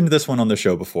 we've mentioned this one on the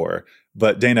show before,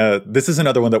 but Dana, this is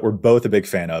another one that we're both a big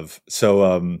fan of.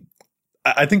 So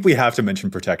I think we have to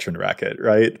mention Protection Racket,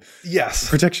 right? Yes.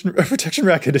 Protection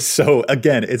Racket is so,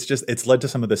 again, it's led to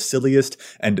some of the silliest,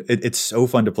 and it's so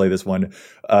fun to play this one.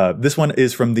 This one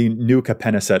is from the new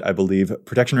Capenna set, I believe.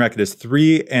 Protection Racket is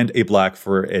 3 and a black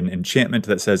for an enchantment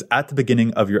that says, at the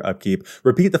beginning of your upkeep,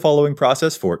 repeat the following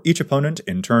process for each opponent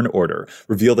in turn order.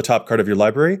 Reveal the top card of your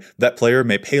library. That player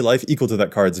may pay life equal to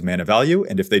that card's mana value,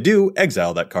 and if they do,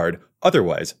 exile that card.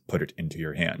 Otherwise, put it into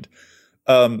your hand.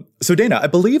 So Dana, I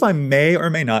believe I may or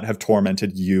may not have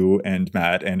tormented you and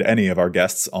Matt and any of our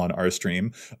guests on our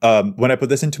stream when I put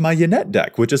this into my Yannette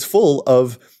deck, which is full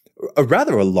of a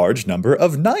rather large number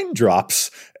of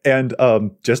 9-drops, and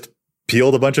just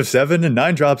peeled a bunch of 7 and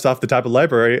 9-drops off the top of the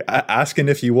library, asking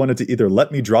if you wanted to either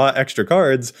let me draw extra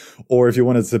cards or if you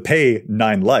wanted to pay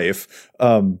 9 life.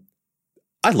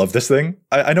 I love this thing.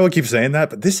 I know I keep saying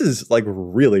that, but this is like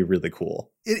really, really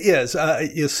cool. It is.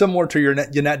 It's similar to your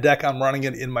Yannette deck. I'm running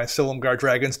it in my Silumgar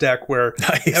Dragons deck, where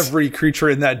every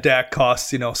creature in that deck costs,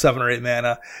 7 or 8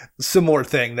 mana. Similar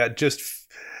thing that just,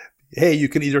 hey, you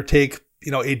can either take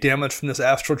 8 damage from this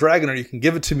Astral Dragon, or you can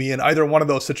give it to me. And either one of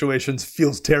those situations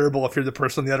feels terrible if you're the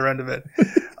person on the other end of it.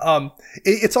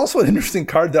 It's also an interesting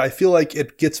card that I feel like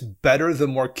it gets better the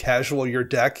more casual your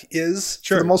deck is,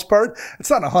 for the most part.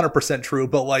 It's not 100% true,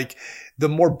 but like the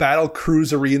more battle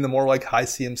cruisery and the more like high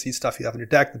CMC stuff you have in your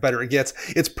deck, the better it gets.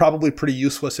 It's probably pretty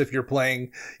useless if you're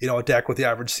playing, a deck with the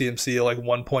average CMC like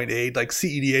 1.8, like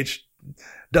CEDH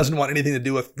doesn't want anything to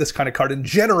do with this kind of card in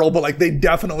general, but like they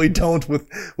definitely don't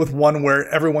with one where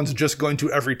everyone's just going to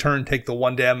every turn take the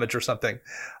 1 damage or something.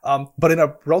 But in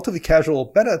a relatively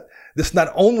casual meta, this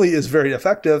not only is very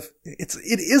effective, it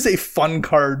is a fun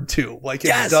card too. Like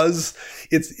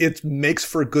it makes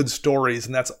for good stories,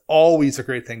 and that's always a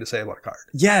great thing to say about a card.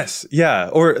 Yes, yeah.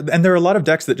 And there are a lot of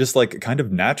decks that just like kind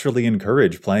of naturally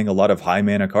encourage playing a lot of high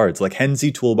mana cards, like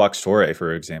Henzi Toolbox Torre,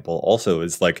 for example. Also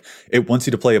is like it wants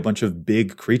you to play a bunch of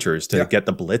big creatures to get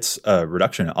the blitz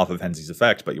reduction off of Henzi's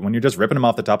effect. But when you're just ripping them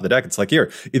off the top of the deck, it's like,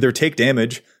 here, either take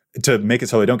damage to make it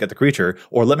so I don't get the creature,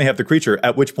 or let me have the creature,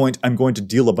 at which point I'm going to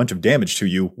deal a bunch of damage to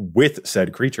you with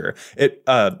said creature.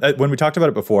 When we talked about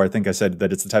it before, I think I said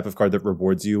that it's the type of card that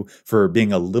rewards you for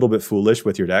being a little bit foolish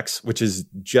with your decks, which is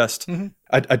just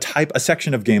a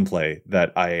section of gameplay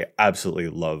that I absolutely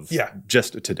love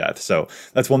just to death. So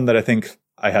that's one that I think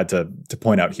I had to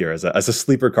point out here as a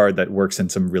sleeper card that works in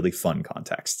some really fun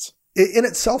contexts. In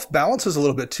itself balances a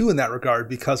little bit too in that regard,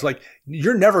 because like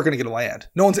you're never going to get a land.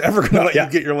 No one's ever going to let you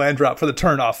get your land drop for the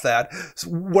turn off that.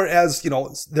 Whereas,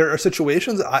 there are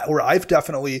situations where I've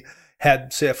definitely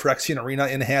had, say, a Phyrexian Arena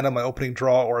in hand on my opening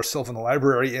draw, or a Sylvan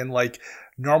Library, and like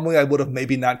normally I would have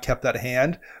maybe not kept that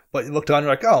hand, but you look down,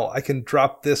 you're like, oh, I can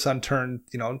drop this on turn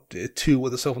 2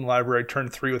 with a Sylvan Library, turn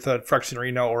 3 with a Phyrexian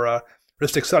Arena or a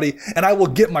Rhystic Study, and I will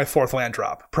get my 4th land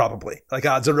drop, probably. Like,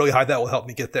 odds are really high that will help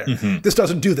me get there. This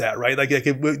doesn't do that, right? Like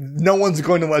no one's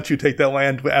going to let you take that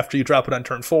land after you drop it on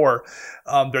turn 4.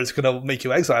 There's going to make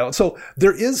you exile it. So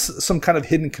there is some kind of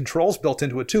hidden controls built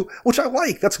into it too, which I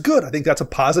like. That's good. I think that's a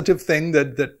positive thing,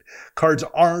 that cards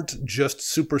aren't just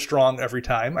super strong every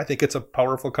time. I think it's a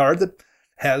powerful card that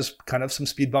has kind of some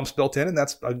speed bumps built in, and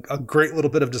that's a great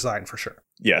little bit of design for sure.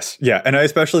 Yes. Yeah. And I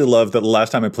especially love that the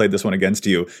last time I played this one against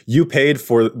you, you paid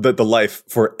for the life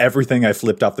for everything I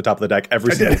flipped off the top of the deck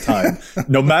every single time,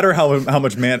 no matter how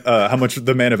much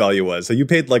the mana value was. So you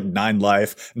paid like 9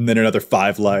 life and then another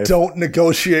 5 life. Don't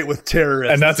negotiate with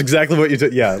terrorists. And that's exactly what you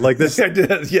did. Yeah. Like this. I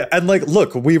did. Yeah. And like,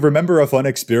 look, we remember a fun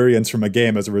experience from a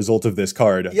game as a result of this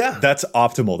card. Yeah. That's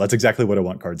optimal. That's exactly what I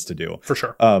want cards to do. For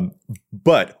sure.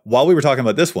 But while we were talking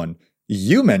about this one,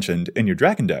 you mentioned in your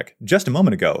Dragon deck just a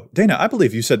moment ago, Dana, I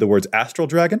believe you said the words Astral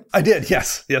Dragon. I did.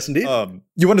 Yes. Yes, indeed.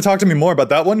 You want to talk to me more about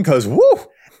that one? Because, woo!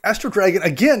 Astral Dragon,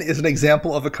 again, is an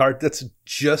example of a card that's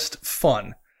just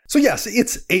fun. So yes,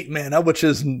 it's 8 mana, which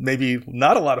is maybe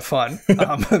not a lot of fun.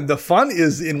 The fun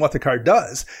is in what the card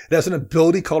does. It has an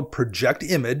ability called Project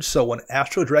Image. So when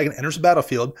Astral Dragon enters the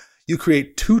battlefield, you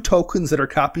create 2 tokens that are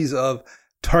copies of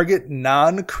target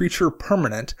non-creature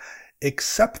permanent,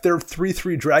 except they're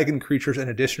 3/3 dragon creatures in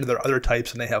addition to their other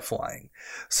types, and they have flying.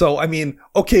 So, I mean,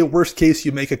 okay, worst case,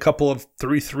 you make a couple of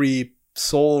 3/3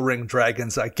 Soul Ring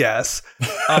dragons, I guess.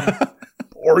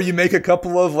 Or you make a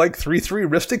couple of like 3/3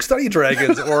 Rhystic Study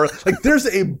dragons, or like there's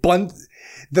a bunch.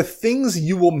 The things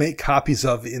you will make copies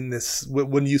of in this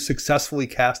when you successfully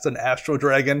cast an Astro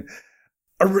Dragon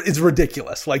is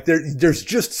ridiculous. Like there's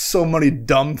just so many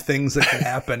dumb things that can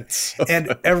happen.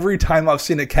 And every time I've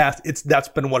seen it cast, that's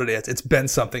been what it is. It's been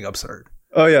something absurd.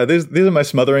 Oh yeah, these are my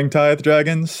Smothering Tithe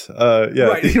dragons.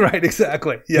 Yeah, right,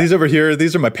 exactly. Yeah. These over here,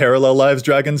 these are my Parallel Lives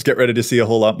dragons. Get ready to see a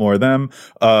whole lot more of them.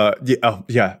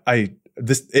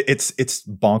 It's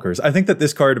bonkers. I think that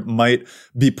this card might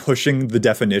be pushing the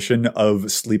definition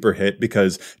of sleeper hit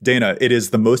because, Dana, it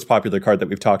is the most popular card that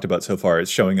we've talked about so far.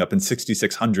 It's showing up in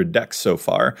 6,600 decks so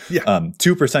far. Yeah.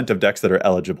 2% of decks that are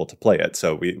eligible to play it.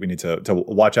 So we need to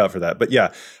watch out for that. But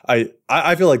yeah,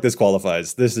 I feel like this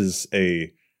qualifies. This is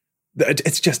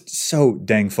it's just so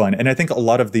dang fun. And I think a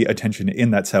lot of the attention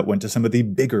in that set went to some of the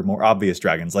bigger, more obvious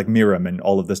dragons like Miram and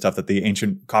all of the stuff that the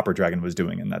ancient Copper Dragon was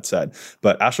doing in that set.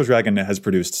 But Astral Dragon has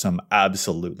produced some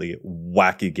absolutely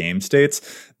wacky game states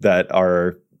that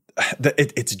are...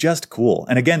 It's just cool.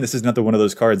 And again, this is another one of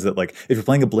those cards that, like, if you're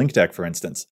playing a Blink deck, for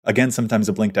instance, again, sometimes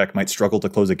a Blink deck might struggle to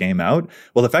close a game out.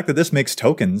 Well, the fact that this makes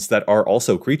tokens that are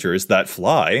also creatures that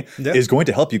fly is going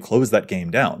to help you close that game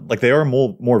down. Like, they are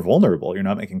more vulnerable. You're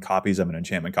not making copies of an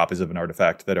enchantment, copies of an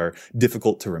artifact that are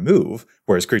difficult to remove,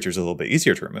 whereas creatures are a little bit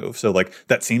easier to remove. So, like,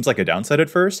 that seems like a downside at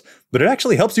first, but it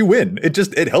actually helps you win.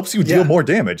 It helps you deal more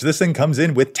damage. This thing comes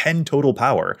in with 10 total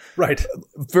power. Right.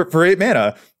 For 8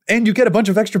 mana. And you get a bunch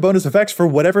of extra bonus effects for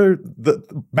whatever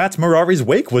Mats Mirari's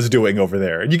Wake was doing over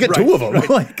there. And you get 2 of them. Right.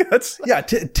 Like, that's... Yeah,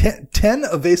 10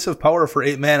 evasive power for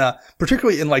 8 mana,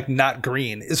 particularly in like not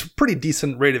green, is a pretty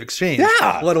decent rate of exchange.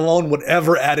 Yeah. Let alone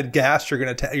whatever added gas you're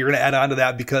gonna add onto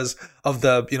that because of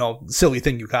the silly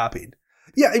thing you copied.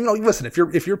 Yeah, listen, if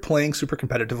you're playing super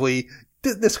competitively,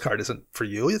 this card isn't for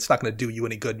you. It's not going to do you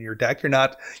any good in your deck. You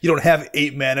don't have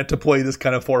 8 mana to play this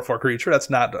kind of 4/4 creature. That's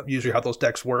not usually how those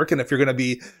decks work. And if you're going to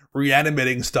be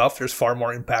reanimating stuff, there's far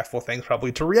more impactful things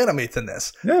probably to reanimate than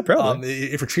this. Yeah,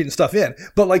 probably. If you're treating stuff in.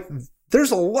 But like,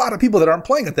 there's a lot of people that aren't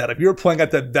playing at that. If you're playing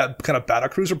at that kind of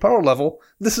Battlecruiser power level,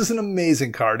 this is an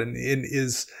amazing card and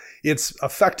it's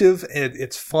effective.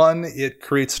 It's fun. It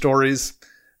creates stories.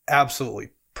 Absolutely.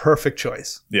 Perfect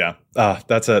choice. Yeah.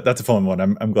 That's a fun one.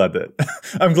 I'm glad that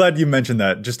I'm glad you mentioned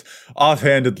that just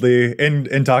offhandedly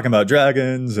in talking about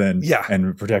dragons and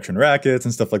protection rackets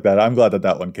and stuff like that. I'm glad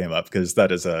that one came up because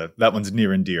that one's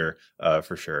near and dear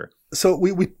for sure. So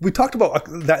we talked about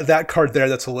that card there.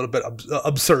 That's a little bit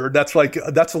absurd. That's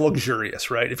a luxurious,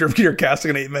 right? If you're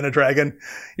casting an 8 mana dragon,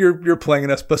 you're playing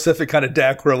in a specific kind of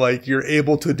deck where like you're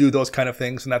able to do those kind of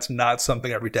things, and that's not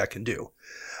something every deck can do.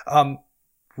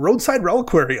 Roadside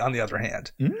Reliquary, on the other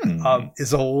hand,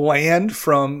 is a land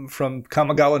from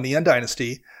Kamigawa Neon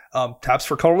Dynasty. Taps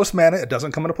for colorless mana. It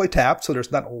doesn't come into play tapped, so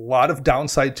there's not a lot of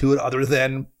downside to it other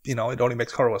than, it only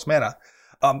makes colorless mana.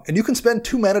 And you can spend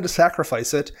 2 mana to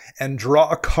sacrifice it and draw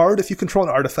a card if you control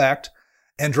an artifact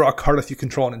and draw a card if you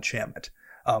control an enchantment.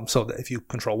 So that if you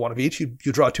control one of each, you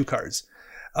draw 2 cards.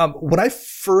 When I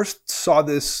first saw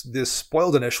this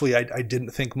spoiled initially, I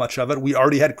didn't think much of it. We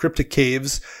already had Cryptic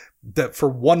Caves that for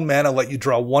 1 mana let you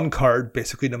draw 1 card,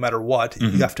 basically no matter what.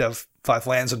 Mm-hmm. You have to have 5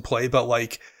 lands in play, but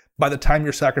like by the time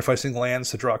you're sacrificing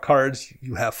lands to draw cards,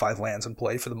 you have 5 lands in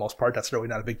play for the most part. That's really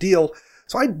not a big deal.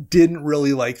 So I didn't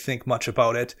really think much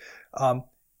about it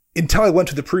until I went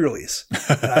to the pre-release.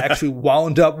 And I actually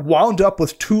wound up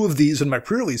with 2 of these in my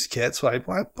pre-release kit. So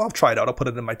I'll try it out. I'll put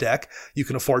it in my deck. You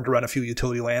can afford to run a few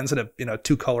utility lands in a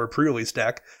 2-color pre-release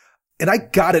deck. And I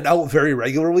got it out very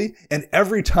regularly. And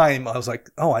every time I was like,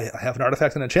 oh, I have an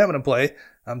artifact and enchantment in play.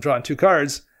 I'm drawing 2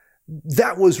 cards.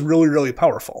 That was really, really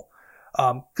powerful.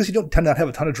 Because you don't tend to have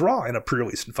a ton of draw in a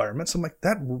pre-release environment. So I'm like,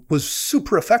 that was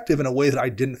super effective in a way that I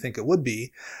didn't think it would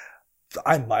be.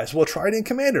 I might as well try it in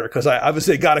Commander because I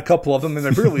obviously got a couple of them in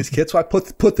the pre-release kit. So I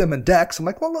put them in decks. I'm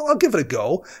like, well, I'll give it a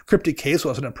go. Cryptic Caves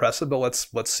wasn't impressive, but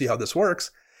let's see how this works.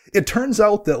 It turns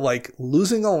out that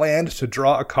losing a land to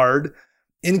draw a card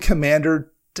in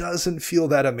Commander doesn't feel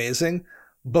that amazing,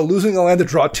 but losing a land to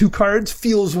draw 2 cards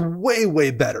feels way,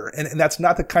 way better. And that's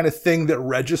not the kind of thing that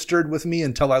registered with me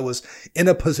until I was in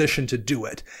a position to do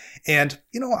it. And,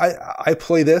 I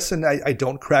play this and I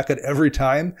don't crack it every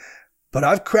time, but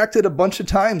I've cracked it a bunch of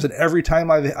times. And every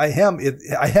time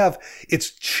it's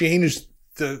changed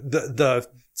the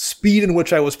speed in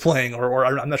which I was playing, or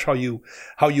I'm not sure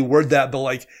how you word that,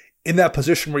 but in that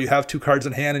position where you have 2 cards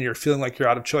in hand and you're feeling like you're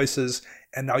out of choices,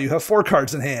 and now you have 4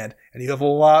 cards in hand and you have a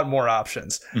lot more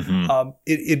options.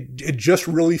 It just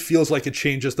really feels like it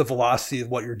changes the velocity of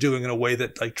what you're doing in a way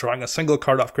that like drawing a single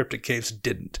card off Cryptic Caves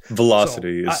didn't.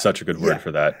 Velocity is such a good word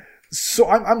for that. So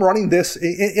I'm running this,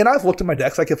 and I've looked at my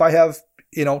decks. Like if I have,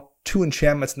 2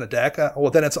 enchantments in the deck,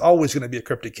 well, then it's always going to be a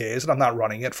Cryptic Caves, and I'm not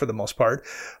running it for the most part.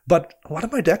 But a lot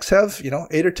of my decks have,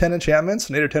 8 or 10 enchantments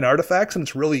and 8 or 10 artifacts, and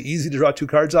it's really easy to draw 2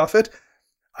 cards off it.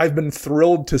 I've been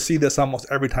thrilled to see this almost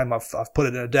every time I've put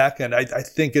it in a deck, and I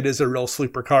think it is a real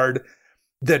sleeper card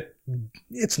that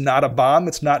it's not a bomb,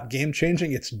 it's not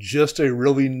game-changing, it's just a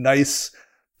really nice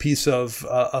piece of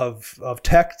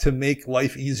tech to make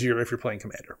life easier if you're playing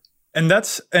Commander. And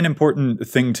that's an important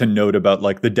thing to note about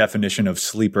like the definition of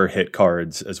sleeper hit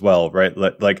cards as well, right?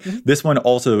 Like this one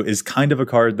also is kind of a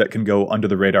card that can go under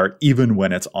the radar even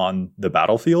when it's on the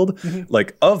battlefield.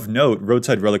 Like of note,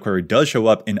 Roadside Reliquary does show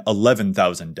up in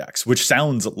 11,000 decks, which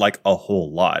sounds like a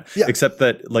whole lot. Except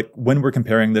that like when we're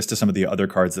comparing this to some of the other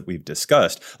cards that we've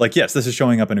discussed, like yes, this is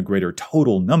showing up in a greater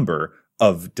total number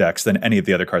of decks than any of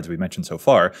the other cards we mentioned so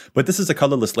far, but this is a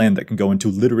colorless land that can go into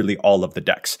literally all of the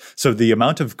decks. So the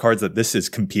amount of cards that this is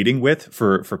competing with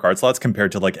for card slots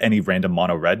compared to like any random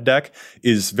mono red deck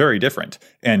is very different.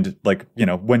 And like,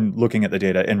 when looking at the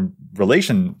data in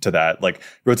relation to that, like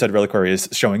Roadside Reliquary is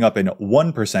showing up in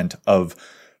 1% of,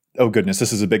 oh goodness,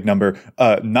 this is a big number,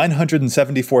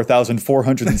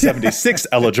 974,476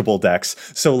 eligible decks.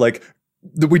 So like,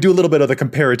 we do a little bit of the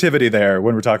comparativity there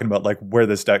when we're talking about like where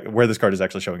this card is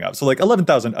actually showing up. So like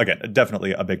 11,000, again,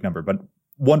 definitely a big number, but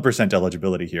 1%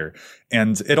 eligibility here.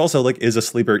 And it also like is a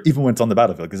sleeper even when it's on the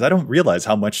battlefield, because I don't realize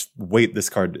how much weight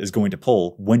this card is going to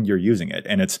pull when you're using it.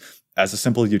 And it's, as a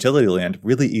simple utility land,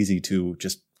 really easy to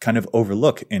just kind of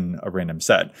overlook in a random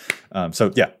set.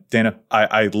 So yeah, Dana,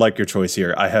 I like your choice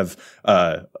here. I have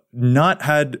not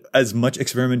had as much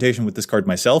experimentation with this card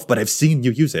myself, but I've seen you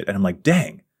use it and I'm like,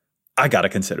 dang, I got to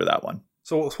consider that one.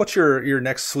 So what's your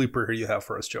next sleeper here you have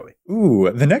for us, Joey?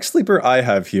 Ooh, the next sleeper I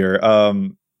have here,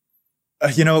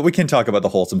 we can't talk about the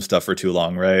wholesome stuff for too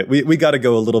long, right? We got to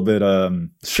go a little bit,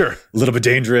 sure, a little bit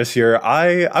dangerous here.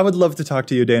 I would love to talk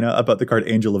to you, Dana, about the card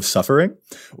Angel of Suffering,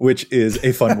 which is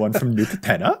a fun one from New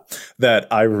Capenna that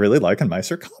I really like in my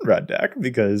Sir Conrad deck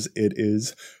because it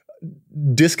is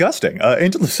disgusting.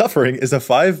 Angel of Suffering is a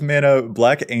 5-mana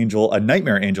black angel, a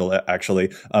nightmare angel,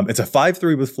 actually. It's a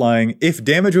 5/3 with flying. If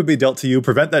damage would be dealt to you,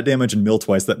 prevent that damage and mill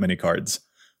twice that many cards.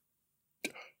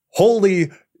 Holy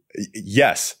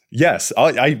yes.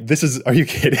 Are you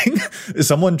kidding?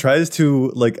 Someone tries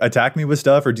to like attack me with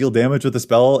stuff or deal damage with a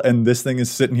spell, and this thing is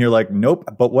sitting here like, nope.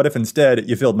 But what if instead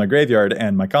you filled my graveyard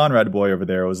and my Conrad boy over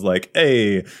there was like,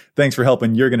 hey, thanks for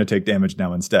helping. You're going to take damage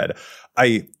now instead.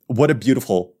 What a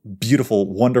beautiful,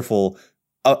 beautiful, wonderful,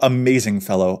 amazing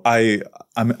fellow. I'm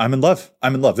in love.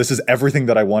 I'm in love. This is everything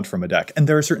that I want from a deck. And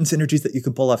there are certain synergies that you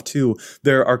can pull off too.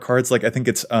 There are cards like, I think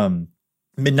it's,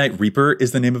 Midnight Reaper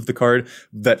is the name of the card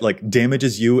that like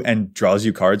damages you and draws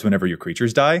you cards whenever your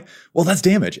creatures die. Well, that's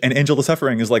damage. And Angel of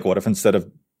Suffering is like, what if instead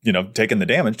of, taking the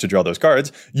damage to draw those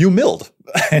cards, you milled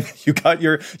and you got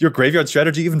your graveyard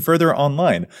strategy even further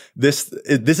online. This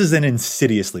is an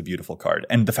insidiously beautiful card.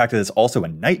 And the fact that it's also a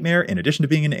nightmare, in addition to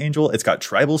being an angel, it's got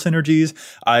tribal synergies.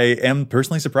 I am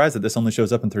personally surprised that this only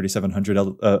shows up in 3,700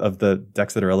 of the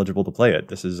decks that are eligible to play it.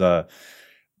 This is,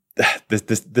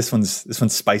 this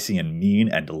one's spicy and mean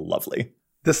and lovely.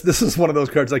 This is one of those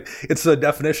cards, like, it's the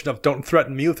definition of don't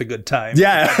threaten me with a good time.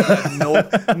 Yeah.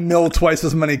 mill twice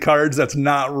as many cards. That's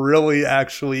not really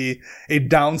actually a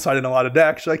downside in a lot of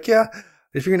decks. You're like, yeah,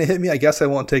 if you're going to hit me, I guess I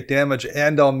won't take damage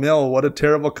and I'll mill. What a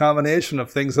terrible combination of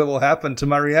things that will happen to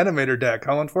my Reanimator deck.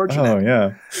 How unfortunate. Oh,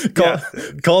 yeah.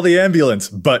 Call the ambulance,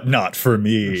 but not for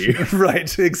me.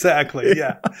 Right, exactly.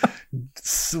 Yeah.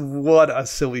 What a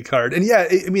silly card. And yeah,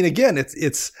 I mean, again,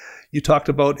 it's you talked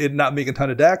about it not making a ton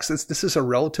of decks. This is a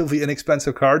relatively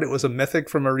inexpensive card. It was a mythic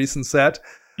from a recent set.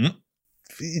 A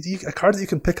card that you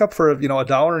can pick up for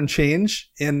 $1 and change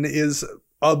and is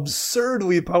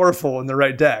absurdly powerful in the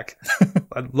right deck.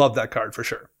 I love that card for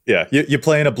sure. Yeah, you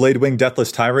play in a Bladewing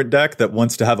Deathless Tyrant deck that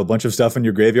wants to have a bunch of stuff in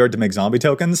your graveyard to make zombie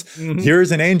tokens.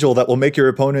 Here's an angel that will make your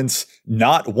opponents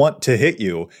not want to hit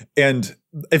you. And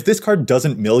if this card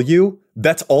doesn't mill you,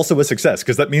 that's also a success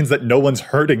because that means that no one's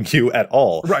hurting you at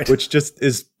all. Right. Which just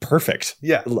is perfect.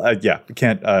 Yeah.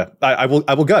 Can't. I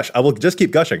will gush. I will just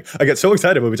keep gushing. I get so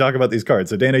excited when we talk about these cards.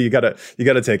 So Dana, you gotta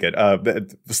take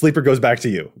it. Sleeper goes back to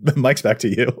you. Mike's back to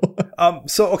you.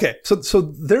 So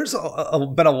there's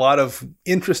been a lot of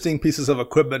interesting pieces of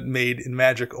equipment made in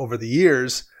Magic over the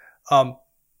years.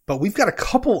 But but we've got a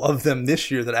couple of them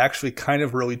this year that actually kind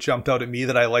of really jumped out at me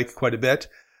that I like quite a bit.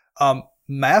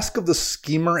 Mask of the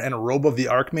Schemer and Robe of the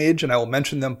Archmage, and I will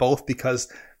mention them both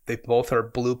because they both are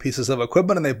blue pieces of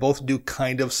equipment and they both do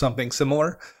kind of something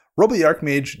similar. Robe of the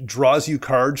Archmage draws you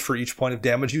cards for each point of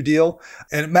damage you deal.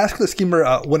 And Mask of the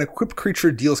Schemer, when an equipped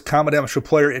creature deals combat damage to a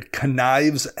player, it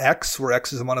connives X, where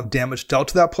X is the amount of damage dealt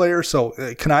to that player. So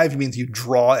connive means you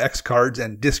draw X cards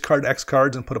and discard X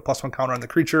cards and put a +1 counter on the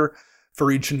creature for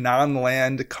each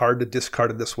non-land card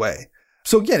discarded this way.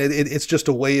 So again, it's just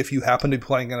a way if you happen to be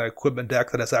playing an equipment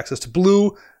deck that has access to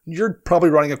blue, you're probably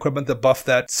running equipment that buff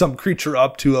that some creature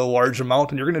up to a large amount,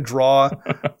 and you're going to draw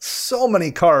so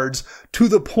many cards to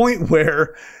the point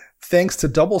where, thanks to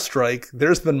Double Strike,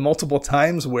 there's been multiple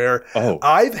times where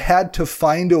I've had to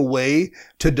find a way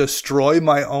to destroy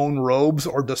my own robes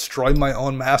or destroy my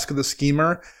own Mask of the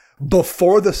Schemer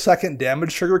before the second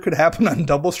damage trigger could happen on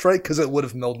Double Strike because it would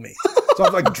have milled me. So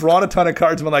I've like drawn a ton of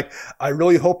cards and I'm like, I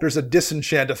really hope there's a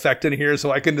disenchant effect in here so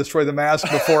I can destroy the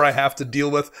mask before I have to deal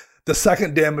with the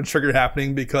second damage trigger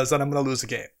happening, because then I'm going to lose a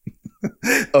game.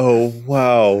 Oh,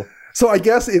 wow. So I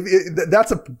guess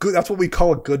that's what we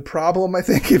call a good problem, I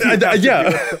think.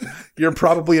 You're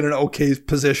probably in an okay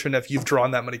position if you've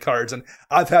drawn that many cards. And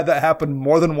I've had that happen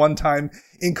more than one time,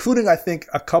 including, I think,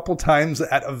 a couple times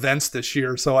at events this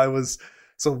year.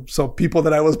 So people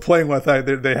that I was playing with,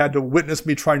 they had to witness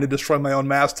me trying to destroy my own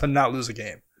mask to not lose a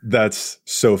game. That's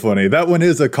so funny. That one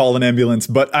is a call an ambulance,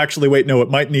 but actually, wait, no, it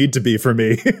might need to be for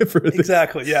me.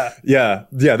 Exactly. Yeah. Yeah.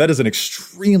 That is an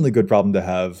extremely good problem to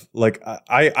have. Like,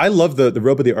 I love the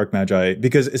Robe of the Archmagi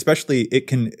because especially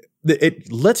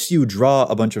it lets you draw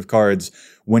a bunch of cards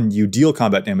when you deal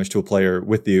combat damage to a player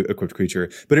with the equipped creature,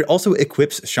 but it also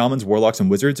equips shamans, warlocks, and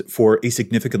wizards for a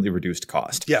significantly reduced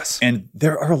cost. Yes. And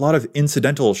there are a lot of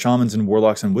incidental shamans and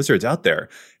warlocks and wizards out there.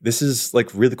 This is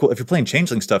like really cool. If you're playing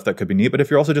changeling stuff, that could be neat, but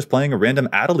if you're also just playing a random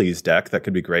Adeliz deck, that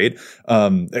could be great.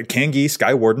 Kangi,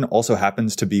 Skywarden also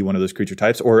happens to be one of those creature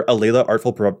types, or Alela,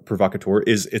 Artful Provocateur,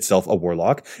 is itself a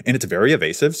warlock, and it's very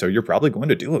evasive, so you're probably going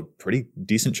to do a pretty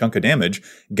decent chunk of damage,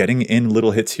 getting in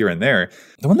little hits here and there.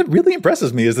 The one that really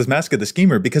impresses me is this Mask of the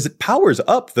Schemer because it powers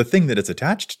up the thing that it's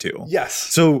attached to. Yes.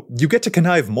 So you get to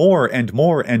connive more and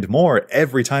more and more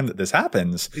every time that this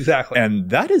happens. Exactly. And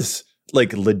that is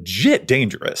like legit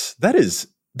dangerous. That is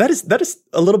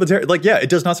a little bit like, yeah, it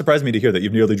does not surprise me to hear that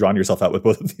you've nearly drawn yourself out with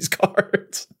both of these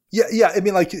cards. Yeah. I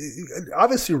mean, like,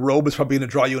 obviously Robe is probably going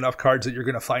to draw you enough cards that you're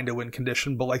going to find a win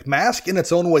condition, but like Mask in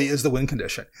its own way is the win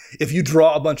condition. If you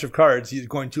draw a bunch of cards, you're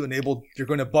going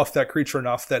to buff that creature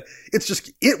enough that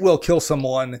it will kill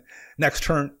someone next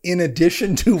turn in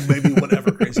addition to maybe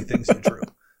whatever crazy things you drew.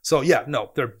 So yeah,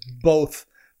 no, they're both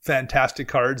fantastic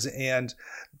cards and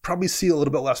probably see a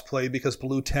little bit less play because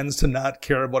blue tends to not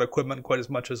care about equipment quite as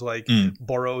much as like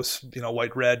Boros,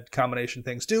 white red combination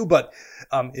things do. But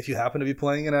if you happen to be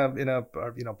playing in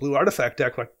a blue artifact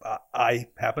deck, like I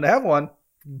happen to have one,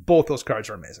 both those cards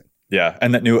are amazing. Yeah,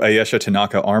 and that new Ayesha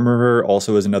Tanaka Armorer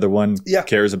also is another one. Yeah.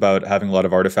 Cares about having a lot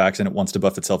of artifacts and it wants to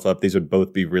buff itself up. These would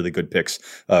both be really good picks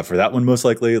for that one, most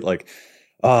likely. Like,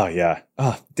 oh yeah.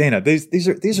 Oh, Dana, these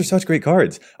are such great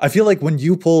cards. I feel like when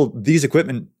you pull these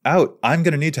equipment out, I'm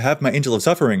going to need to have my Angel of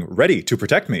Suffering ready to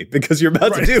protect me because you're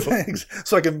about to do. Thanks.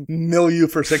 So I can mill you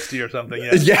for 60 or something.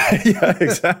 Yeah,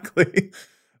 exactly.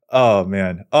 Oh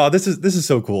man. Oh, this is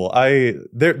so cool.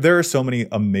 There are so many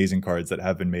amazing cards that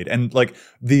have been made, and like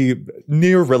the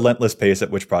near relentless pace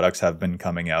at which products have been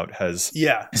coming out has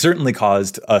certainly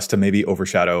caused us to maybe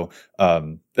overshadow.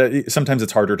 Sometimes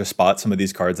it's harder to spot some of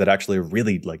these cards that actually are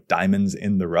really like diamonds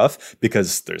in the rough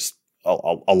because there's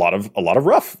a lot of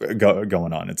rough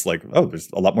going on. It's like, oh, there's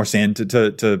a lot more sand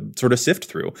to sort of sift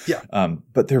through. Yeah.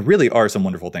 But there really are some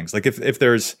wonderful things. Like if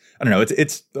there's, I don't know,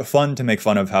 it's fun to make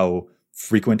fun of how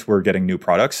frequent we're getting new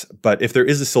products, but if there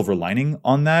is a silver lining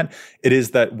on that, it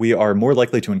is that we are more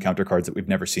likely to encounter cards that we've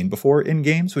never seen before in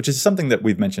games, which is something that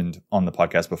we've mentioned on the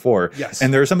podcast before. Yes.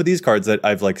 And there are some of these cards that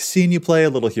I've like seen you play a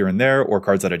little here and there, or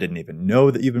cards that I didn't even know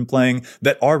that you've been playing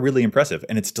that are really impressive.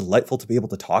 And it's delightful to be able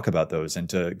to talk about those and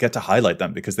to get to highlight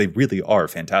them because they really are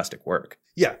fantastic work.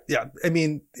 Yeah. I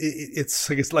mean, it's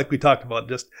like we talked about,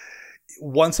 just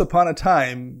once upon a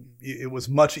time, it was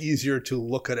much easier to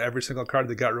look at every single card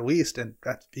that got released, and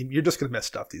you're just going to miss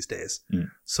stuff these days.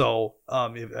 So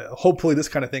hopefully this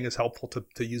kind of thing is helpful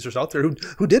to users out there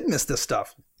who did miss this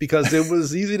stuff because it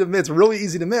was easy to miss. It's really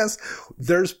easy to miss.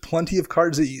 There's plenty of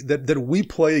cards that we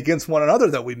play against one another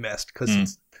that we missed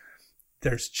because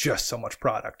there's just so much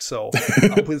product. So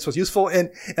hopefully this was useful.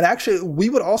 And actually, we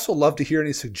would also love to hear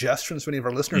any suggestions from any of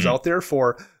our listeners out there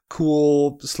for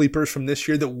cool sleepers from this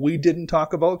year that we didn't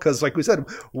talk about, because like we said,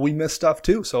 we missed stuff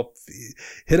too. So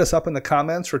hit us up in the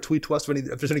comments or tweet to us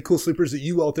if there's any cool sleepers that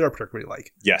you out there particularly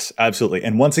like. Yes, absolutely.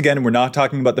 And once again, we're not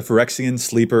talking about the Phyrexian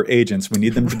sleeper agents. We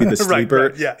need them to be the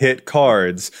sleeper hit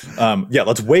cards.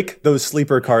 Let's wake those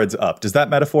sleeper cards up. Does that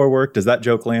metaphor work? Does that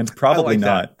joke land? Probably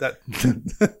not. That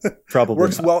probably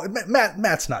works not. well.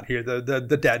 Matt's not here.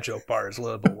 The dad joke bar is a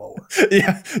little bit lower.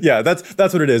 yeah. That's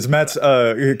what it is. Matt's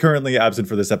currently absent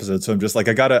for this episode, so I'm just like,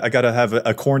 I gotta have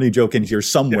a corny joke in here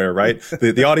somewhere, right?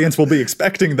 The audience will be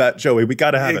expecting that, Joey. We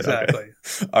gotta have exactly. it.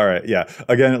 Okay. All right. Yeah.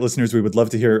 Again, listeners, we would love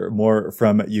to hear more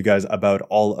from you guys about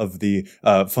all of the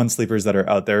fun sleepers that are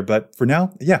out there. But for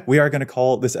now, we are going to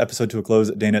call this episode to a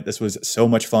close. Dana, this was so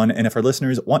much fun. And if our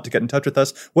listeners want to get in touch with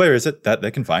us, where is it that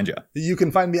they can find you? You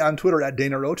can find me on Twitter at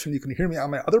Dana Roach, and you can hear me on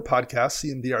my other podcast,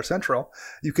 CMDR Central.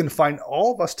 You can find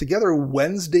all of us together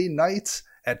Wednesday nights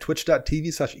at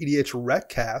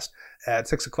twitch.tv/EDHRecast at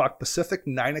 6 o'clock Pacific,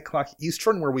 9 o'clock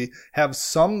Eastern, where we have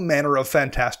some manner of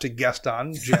fantastic guest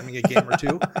on, jamming a game or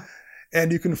two.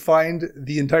 And you can find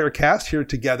the entire cast here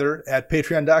together at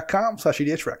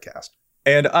patreon.com/EDHRecast.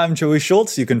 And I'm Joey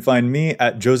Schultz. You can find me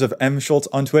at Joseph M. Schultz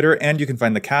on Twitter, and you can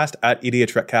find the cast at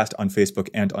EDHRecast on Facebook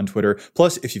and on Twitter.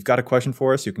 Plus, if you've got a question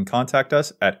for us, you can contact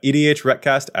us at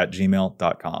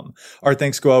edhrecast@gmail.com. Our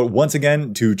thanks go out once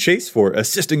again to Chase for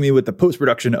assisting me with the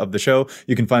post-production of the show.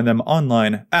 You can find them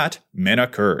online at Mana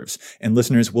Curves. And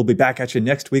listeners, we'll be back at you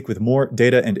next week with more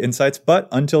data and insights. But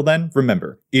until then,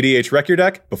 remember, EDH wreck your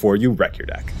deck before you wreck your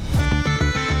deck.